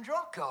 eh, Ginger?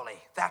 Golly,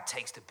 that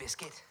takes the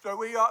biscuit. So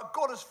we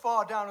got as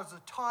far down as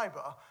the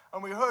Tiber,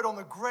 and we heard on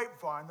the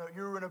grapevine that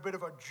you were in a bit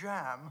of a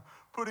jam,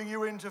 putting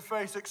you in to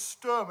face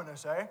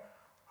Exterminus, eh?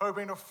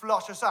 Hoping to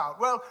flush us out.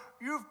 Well,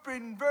 you've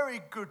been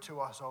very good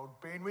to us, old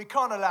bean. We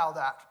can't allow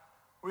that.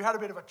 We had a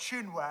bit of a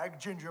chinwag,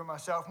 Ginger and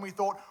myself, and we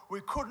thought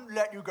we couldn't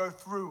let you go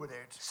through with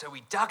it. So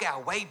we dug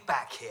our way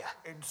back here.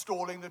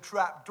 Installing the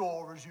trap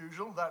door as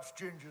usual. That's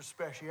Ginger's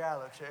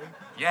speciality.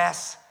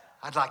 Yes,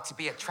 I'd like to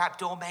be a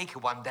trapdoor maker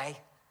one day.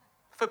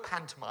 For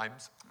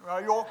pantomimes.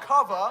 Your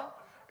cover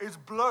is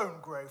blown,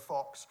 Grey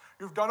Fox.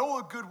 You've done all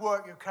the good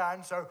work you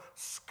can, so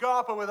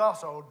scarper with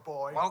us, old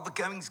boy. While the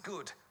going's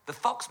good, the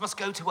fox must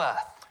go to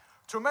earth.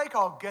 To make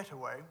our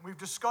getaway, we've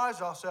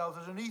disguised ourselves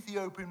as an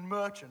Ethiopian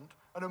merchant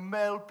and a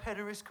male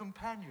pederast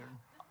companion.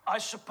 I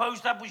suppose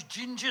that was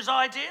Ginger's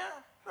idea?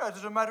 Yes,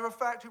 as a matter of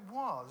fact, it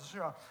was.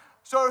 Yeah.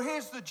 So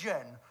here's the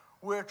gen.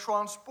 We're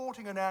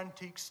transporting an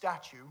antique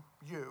statue,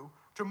 you,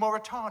 to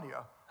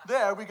Mauritania.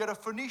 There we get a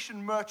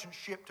Phoenician merchant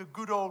ship to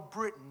good old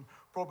Britain,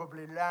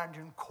 probably land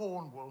in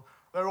Cornwall.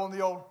 They're on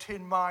the old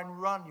tin mine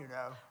run, you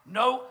know.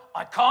 No,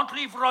 I can't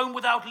leave Rome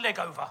without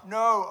Legover.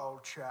 No,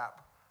 old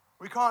chap.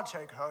 We can't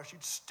take her.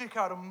 She'd stick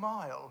out a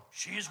mile.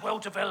 She is well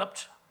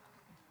developed.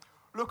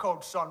 Look,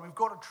 old son, we've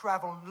got to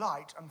travel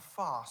light and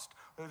fast.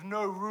 There's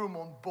no room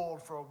on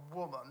board for a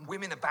woman.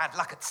 Women are bad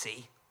luck at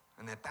sea,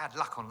 and they're bad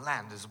luck on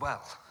land as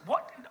well.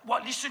 What?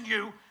 Listen,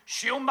 you.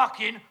 She'll muck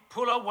in,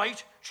 pull her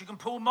weight. She can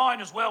pull mine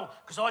as well,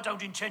 because I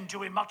don't intend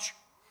doing much.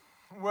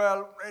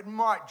 Well, it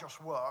might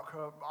just work.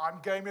 I'm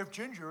game if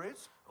Ginger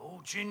is.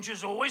 Oh,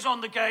 Ginger's always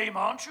on the game,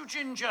 aren't you,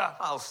 Ginger?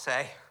 I'll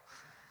say.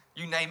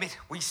 You name it,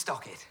 we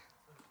stock it.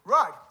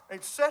 Right,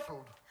 it's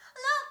settled.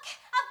 Look,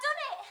 I've done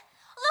it.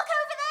 Look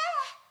over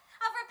there.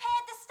 I've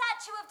repaired the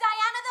statue of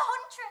Diana the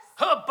Huntress.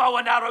 Her bow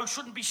and arrow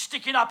shouldn't be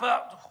sticking up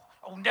her...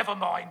 Oh, never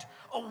mind.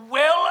 A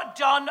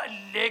well-done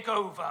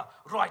leg-over.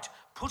 Right,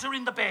 put her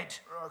in the bed.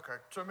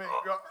 Okay, to me...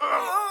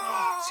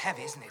 It's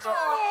heavy, isn't it?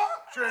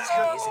 Ginger, It's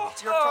heavy, isn't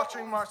it? you're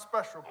touching my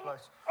special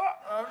place.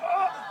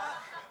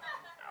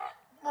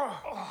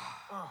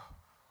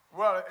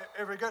 Well,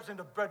 if he gets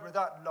into bed with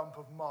that lump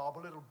of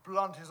marble, it'll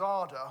blunt his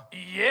ardour.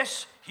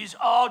 Yes, his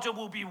ardour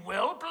will be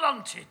well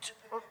blunted.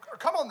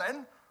 Come on,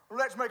 then.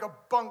 Let's make a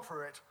bunk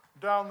for it.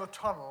 Down the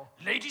tunnel.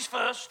 Ladies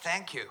first.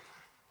 Thank you.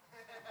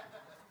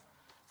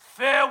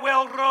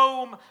 Farewell,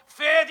 Rome.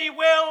 Fare thee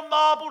well,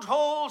 marbled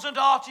halls and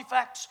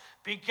artifacts,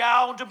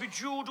 begowned and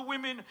bejewelled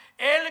women,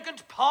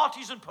 elegant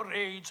parties and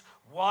parades,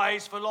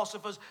 wise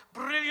philosophers,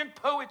 brilliant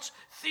poets,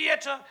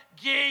 theatre,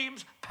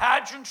 games,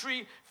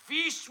 pageantry,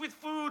 feasts with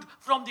food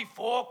from the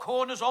four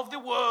corners of the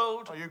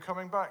world. Are you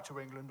coming back to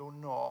England or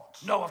not?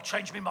 No, I've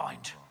changed my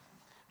mind.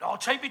 I'll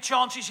take my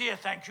chances here,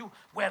 thank you.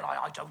 Well,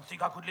 I don't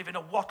think I could live in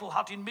a wattle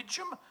hut in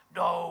Mitcham.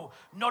 No,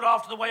 not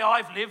after the way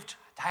I've lived.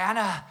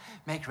 Diana,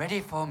 make ready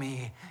for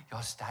me.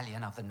 Your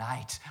stallion of the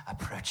night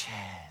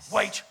approaches.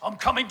 Wait, I'm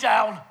coming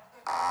down.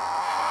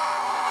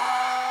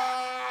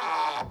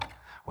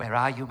 Where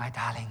are you, my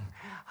darling?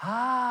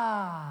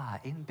 Ah,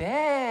 in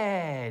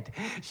bed.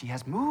 She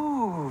has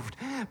moved,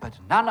 but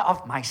none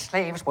of my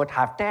slaves would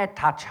have dared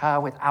touch her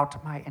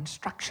without my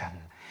instruction.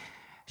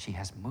 She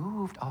has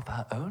moved of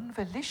her own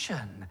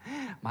volition.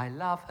 My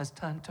love has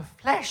turned to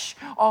flesh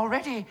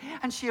already,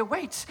 and she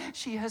awaits.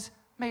 She has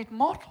made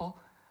mortal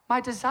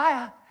my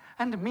desire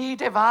and me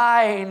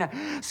divine.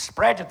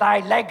 Spread thy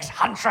legs,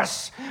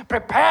 huntress.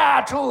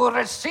 Prepare to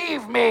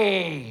receive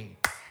me.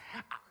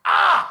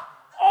 Ah!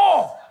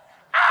 Oh!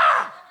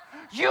 Ah!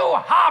 You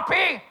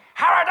harpy,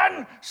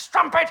 harridan,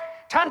 strumpet,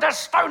 turn to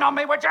stone on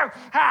me, would you?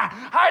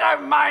 I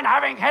don't mind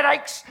having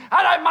headaches.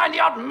 I don't mind the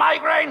odd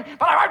migraine,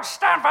 but I won't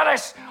stand for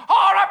this.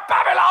 Whore of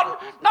Babylon!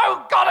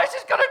 No goddess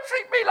is going to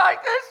treat me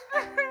like this.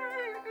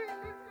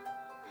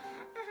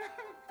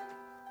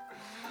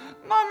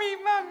 Mummy,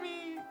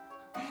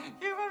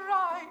 you were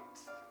right.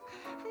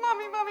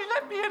 Mummy,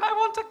 let me in. I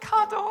want to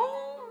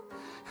cuddle.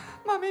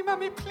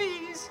 Mummy,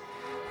 please.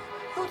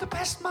 You're the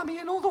best mummy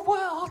in all the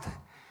world.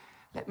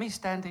 Let me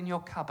stand in your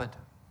cupboard.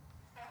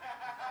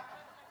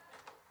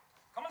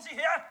 Kommen Sie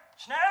her!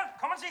 Schnell!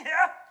 Kommen Sie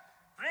her!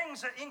 Bring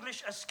the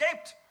English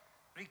escaped,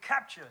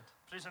 recaptured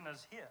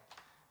prisoners here.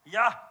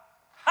 Ja!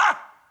 Ha!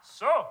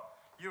 So,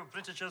 you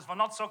Britishers were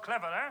not so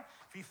clever, eh?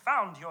 We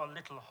found your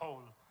little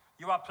hole.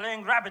 You are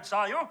playing rabbits,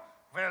 are you?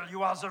 Well,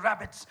 you are the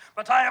rabbits,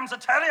 but I am the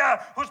terrier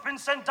who's been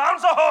sent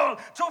down the hole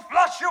to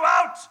flush you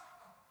out!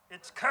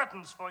 It's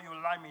curtains for you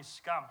limey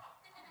scum.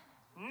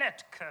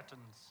 Net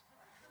curtains.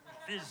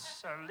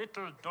 With a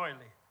little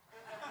doily.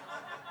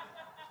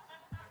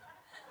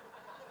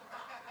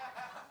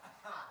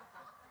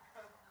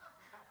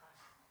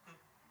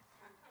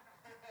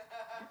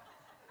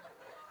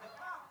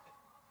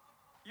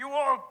 You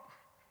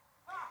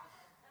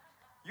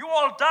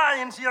all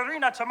die in the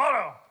arena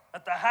tomorrow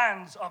at the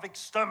hands of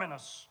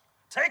Exterminus.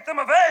 Take them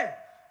away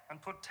and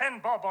put 10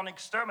 bob on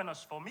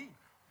Exterminus for me.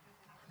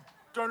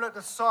 Don't let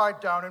the side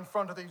down in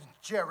front of these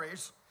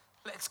Jerrys.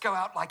 Let's go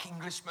out like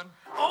Englishmen.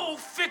 Oh,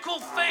 fickle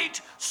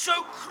fate,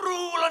 so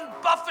cruel and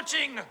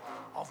buffeting.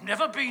 I've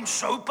never been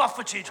so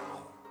buffeted.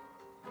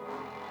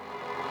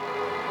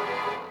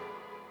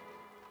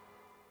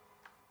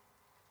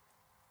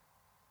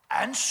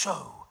 And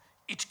so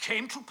it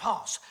came to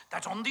pass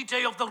that on the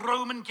day of the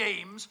Roman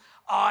Games,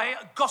 I,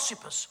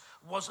 Gossipus,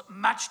 was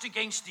matched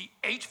against the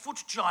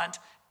 8-foot giant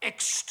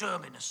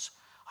Exterminus.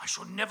 I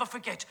shall never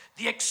forget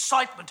the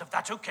excitement of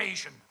that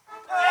occasion.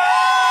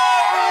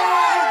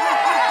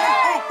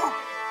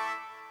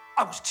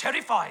 I was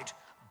terrified,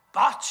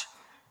 but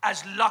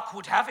as luck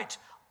would have it,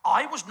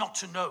 I was not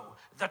to know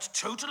that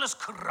Totalus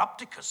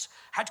Corrupticus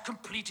had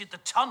completed the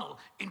tunnel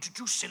into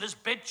Drusilla's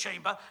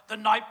bedchamber the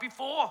night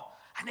before,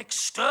 and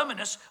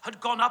Exterminus had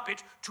gone up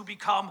it to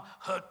become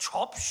her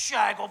top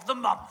shag of the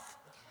month.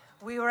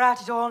 We were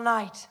at it all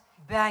night,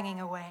 banging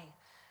away.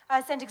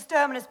 I sent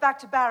Exterminus back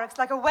to barracks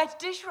like a wet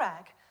dish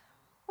rag.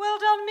 Well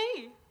done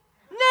me.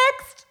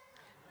 Next!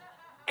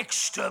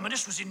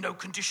 Exterminus was in no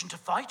condition to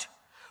fight.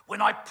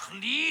 When I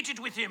pleaded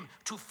with him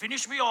to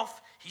finish me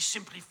off, he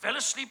simply fell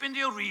asleep in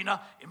the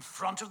arena in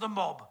front of the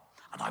mob,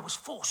 and I was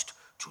forced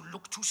to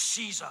look to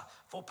Caesar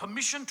for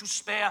permission to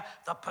spare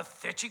the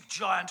pathetic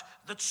giant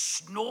that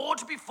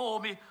snored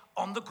before me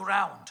on the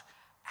ground.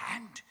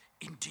 And,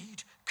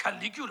 indeed,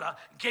 Caligula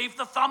gave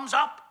the thumbs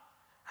up,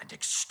 and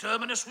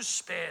Exterminus was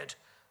spared.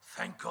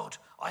 Thank God,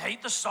 I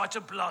hate the sight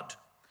of blood.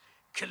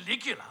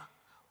 Caligula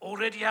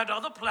already had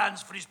other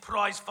plans for his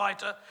prize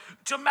fighter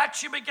to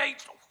match him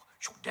against,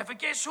 you'll never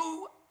guess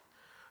who,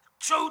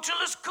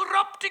 Totalus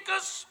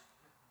Corrupticus.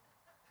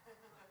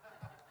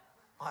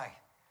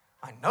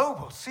 My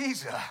noble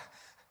Caesar,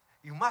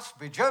 you must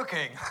be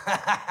joking.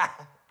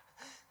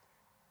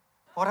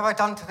 What have I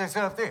done to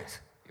deserve this?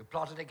 You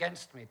plotted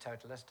against me,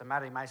 Totalus, to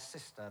marry my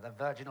sister, the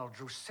virginal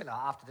Drusilla,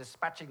 after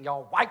dispatching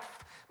your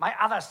wife, my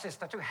other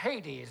sister, to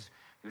Hades.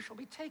 You shall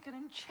be taken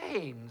in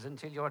chains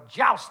until your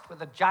joust with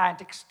the giant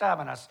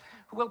Exterminus,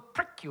 who will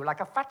prick you like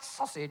a fat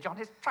sausage on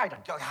his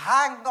trident.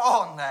 Hang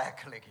on there,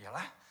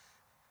 Caligula.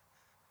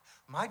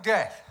 My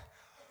death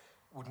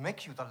would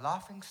make you the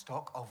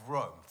laughingstock of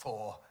Rome,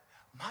 for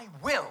my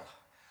will,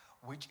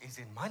 which is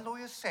in my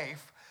lawyer's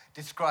safe,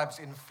 describes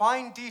in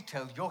fine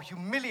detail your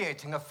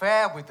humiliating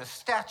affair with the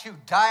statue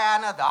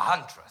Diana the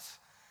Huntress.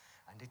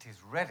 And it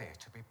is ready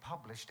to be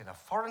published in a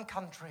foreign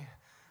country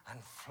and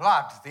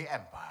flood the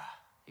empire.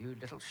 You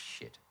little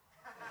shit.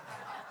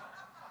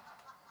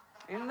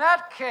 In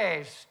that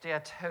case,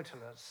 dear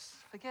Totalus,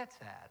 forget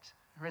that.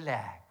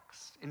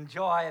 Relax.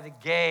 Enjoy the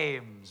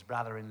games,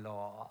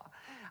 brother-in-law.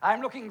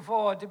 I'm looking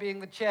forward to being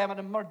the chairman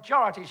and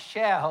majority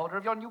shareholder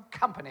of your new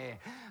company.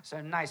 So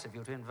nice of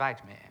you to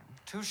invite me.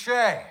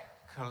 Touché,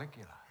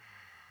 Caligula.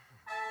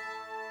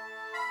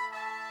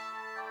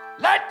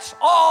 Let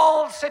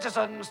all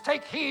citizens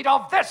take heed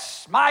of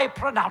this, my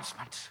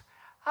pronouncement.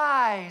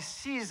 I,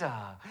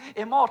 Caesar,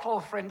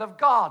 immortal friend of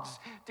gods,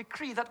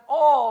 decree that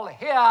all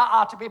here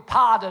are to be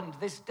pardoned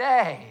this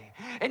day.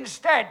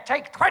 Instead,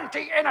 take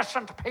 20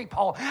 innocent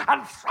people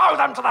and throw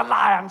them to the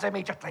lions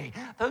immediately.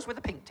 Those with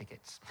the pink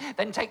tickets.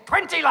 Then take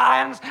 20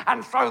 lions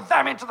and throw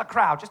them into the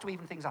crowd, just to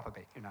even things up a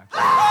bit, you know.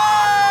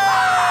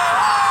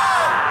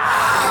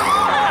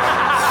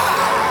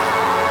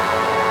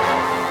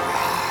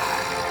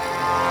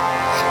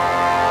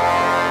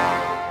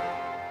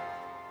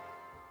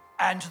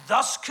 And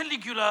thus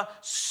Caligula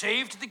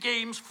saved the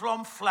games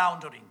from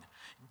floundering.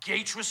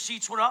 Gate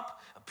receipts were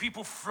up,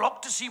 people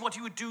flocked to see what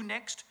he would do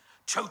next.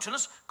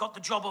 Totalus got the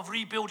job of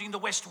rebuilding the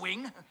West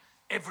Wing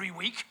every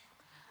week.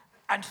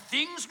 And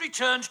things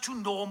returned to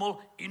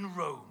normal in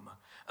Rome.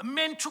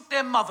 Men took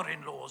their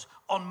mother-in-laws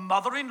on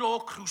Mother-in-law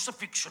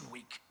Crucifixion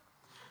Week.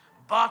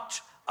 But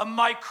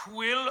my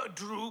quill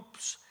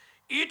droops,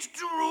 it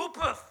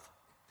droopeth.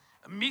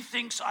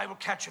 Methinks I will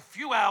catch a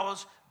few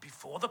hours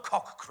before the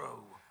cock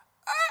crow.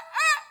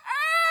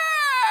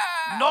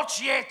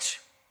 Not yet.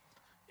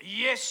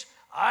 Yes,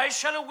 I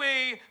shall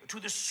away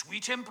to the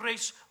sweet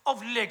embrace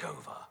of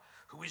Legover,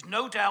 who is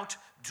no doubt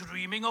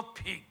dreaming of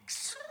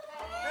pigs.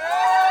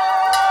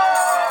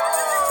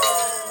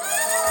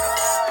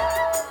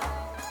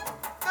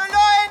 The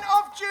Lion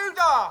of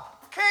Judah,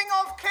 King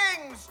of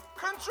Kings,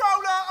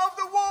 controller of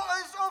the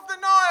waters of the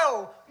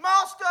Nile,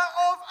 master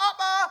of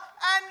Upper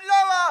and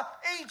Lower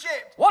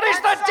Egypt. What is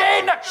the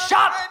din?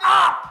 Shut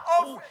up!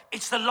 Oh,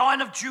 it's the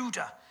Lion of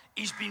Judah.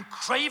 He's been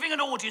craving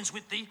an audience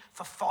with thee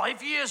for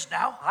 5 years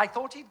now. I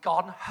thought he'd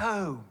gone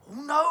home. Oh,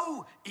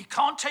 no. He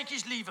can't take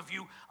his leave of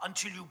you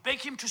until you beg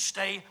him to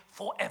stay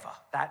forever.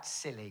 That's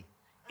silly.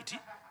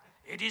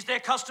 It is their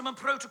custom and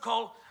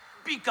protocol.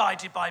 Be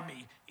guided by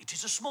me. It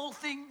is a small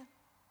thing.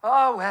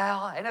 Oh,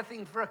 well,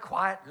 anything for a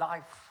quiet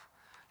life.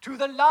 To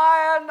the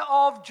Lion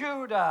of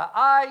Judah,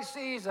 I,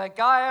 Caesar,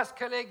 Gaius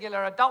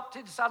Caligula,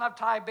 adopted son of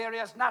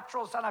Tiberius,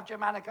 natural son of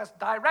Germanicus,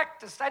 direct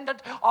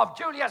descendant of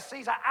Julius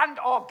Caesar and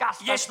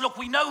Augustus. Yes, look,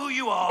 we know who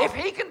you are. If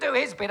he can do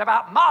his bit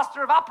about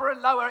master of Upper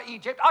and Lower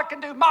Egypt, I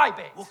can do my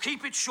bit. We'll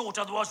keep it short,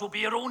 otherwise we'll be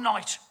here all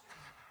night.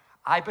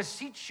 I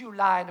beseech you,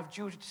 Lion of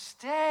Judah, to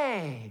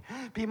stay.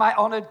 Be my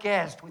honored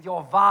guest with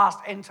your vast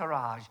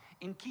entourage,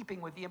 in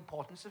keeping with the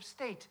importance of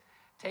state.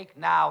 Take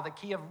now the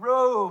key of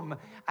Rome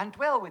and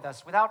dwell with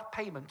us without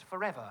payment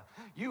forever.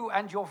 You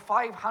and your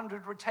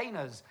 500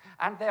 retainers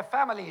and their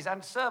families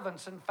and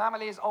servants and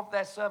families of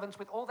their servants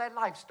with all their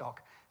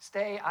livestock.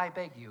 Stay, I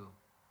beg you.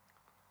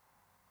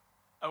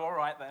 Oh, all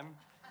right then.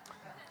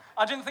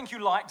 I didn't think you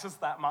liked us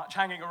that much,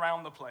 hanging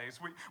around the place.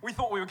 We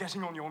thought we were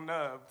getting on your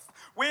nerves.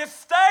 We're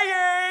staying!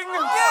 Yeah,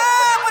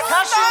 we're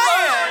Cash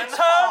staying! in those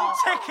return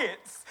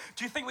tickets.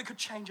 Do you think we could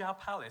change our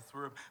palace?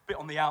 We're a bit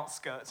on the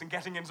outskirts, and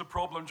getting in's a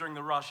problem during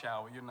the rush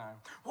hour, you know.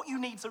 What you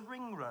need's a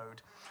ring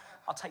road.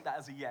 I'll take that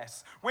as a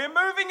yes. We're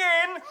moving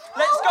in.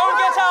 Let's go and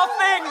get our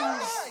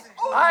things.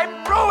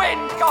 I'm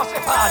ruined,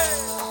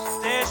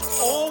 gossipers. There's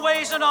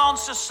always an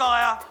answer,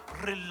 sire.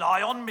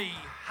 Rely on me.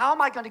 How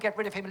am I going to get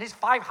rid of him and his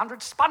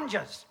 500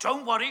 spongers?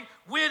 Don't worry.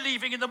 We're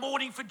leaving in the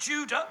morning for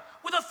Judah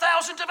with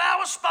 1,000 of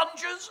our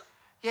spongers.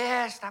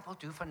 Yes, that will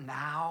do for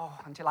now,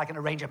 until I can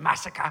arrange a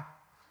massacre.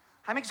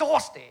 I'm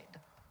exhausted.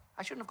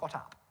 I shouldn't have got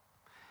up.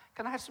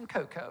 Can I have some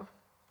cocoa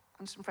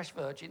and some fresh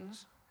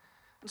virgins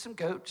and some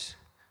goats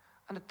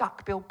and a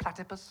duck-billed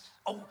platypus?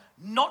 Oh,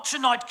 not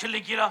tonight,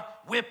 Caligula.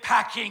 We're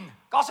packing.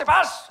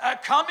 Gossipers!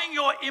 Coming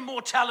your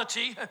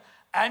immortality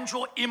and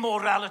your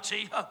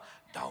immorality.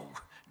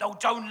 No,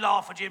 don't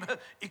laugh at him.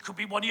 It could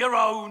be one of your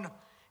own.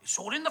 It's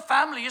all in the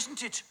family,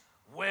 isn't it?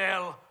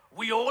 Well,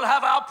 we all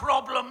have our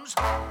problems.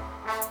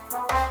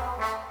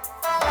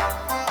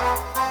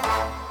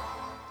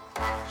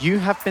 You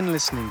have been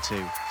listening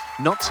to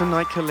Not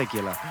Tonight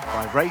Caligula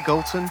by Ray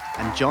Galton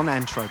and John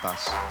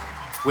Antrobus,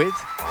 with,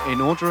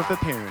 in order of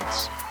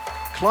appearance,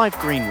 Clive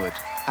Greenwood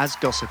as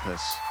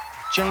Gossipus,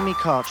 Jamie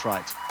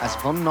Cartwright as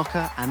Von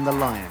Knocker and the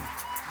Lion,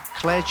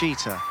 Claire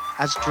Jeter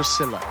as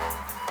Drusilla,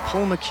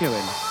 Paul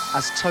McEwen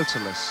as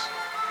Totalus,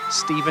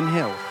 Stephen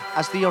Hill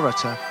as the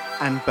Orator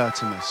and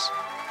Bertimus,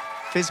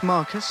 Fizz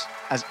Marcus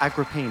as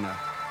Agrippina,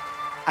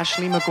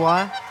 Ashley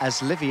Maguire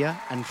as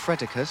Livia and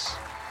Fredicus,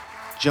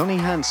 Johnny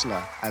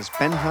Hansler as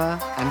Ben-Hur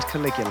and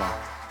Caligula,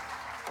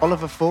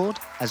 Oliver Ford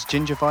as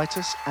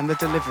Gingivitis and the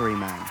Delivery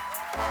Man,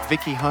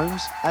 Vicky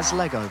Holmes as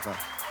Legover,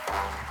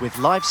 with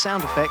live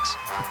sound effects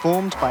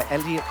performed by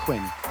Elliot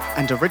Quinn,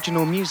 and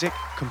original music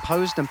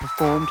composed and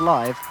performed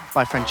live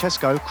by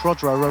Francesco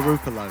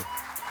Crodro-Rupolo.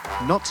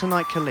 Not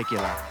Tonight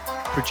Caligula,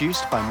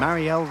 produced by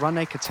Marielle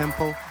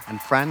Runacre-Temple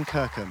and Fran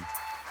Kirkham.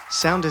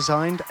 Sound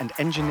designed and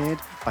engineered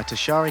by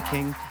Tashari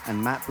King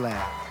and Matt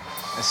Blair.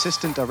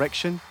 Assistant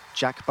direction,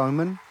 Jack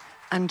Bowman,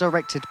 and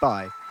directed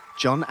by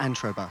John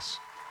Antrobus.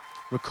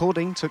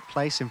 Recording took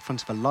place in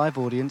front of a live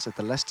audience at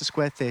the Leicester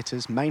Square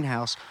Theatre's main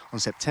house on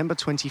September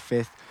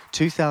 25th,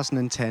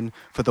 2010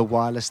 for the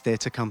Wireless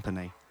Theatre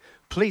Company.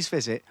 Please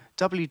visit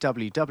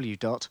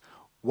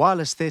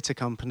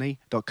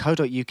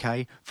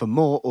www.wirelesstheatrecompany.co.uk for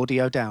more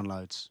audio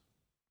downloads.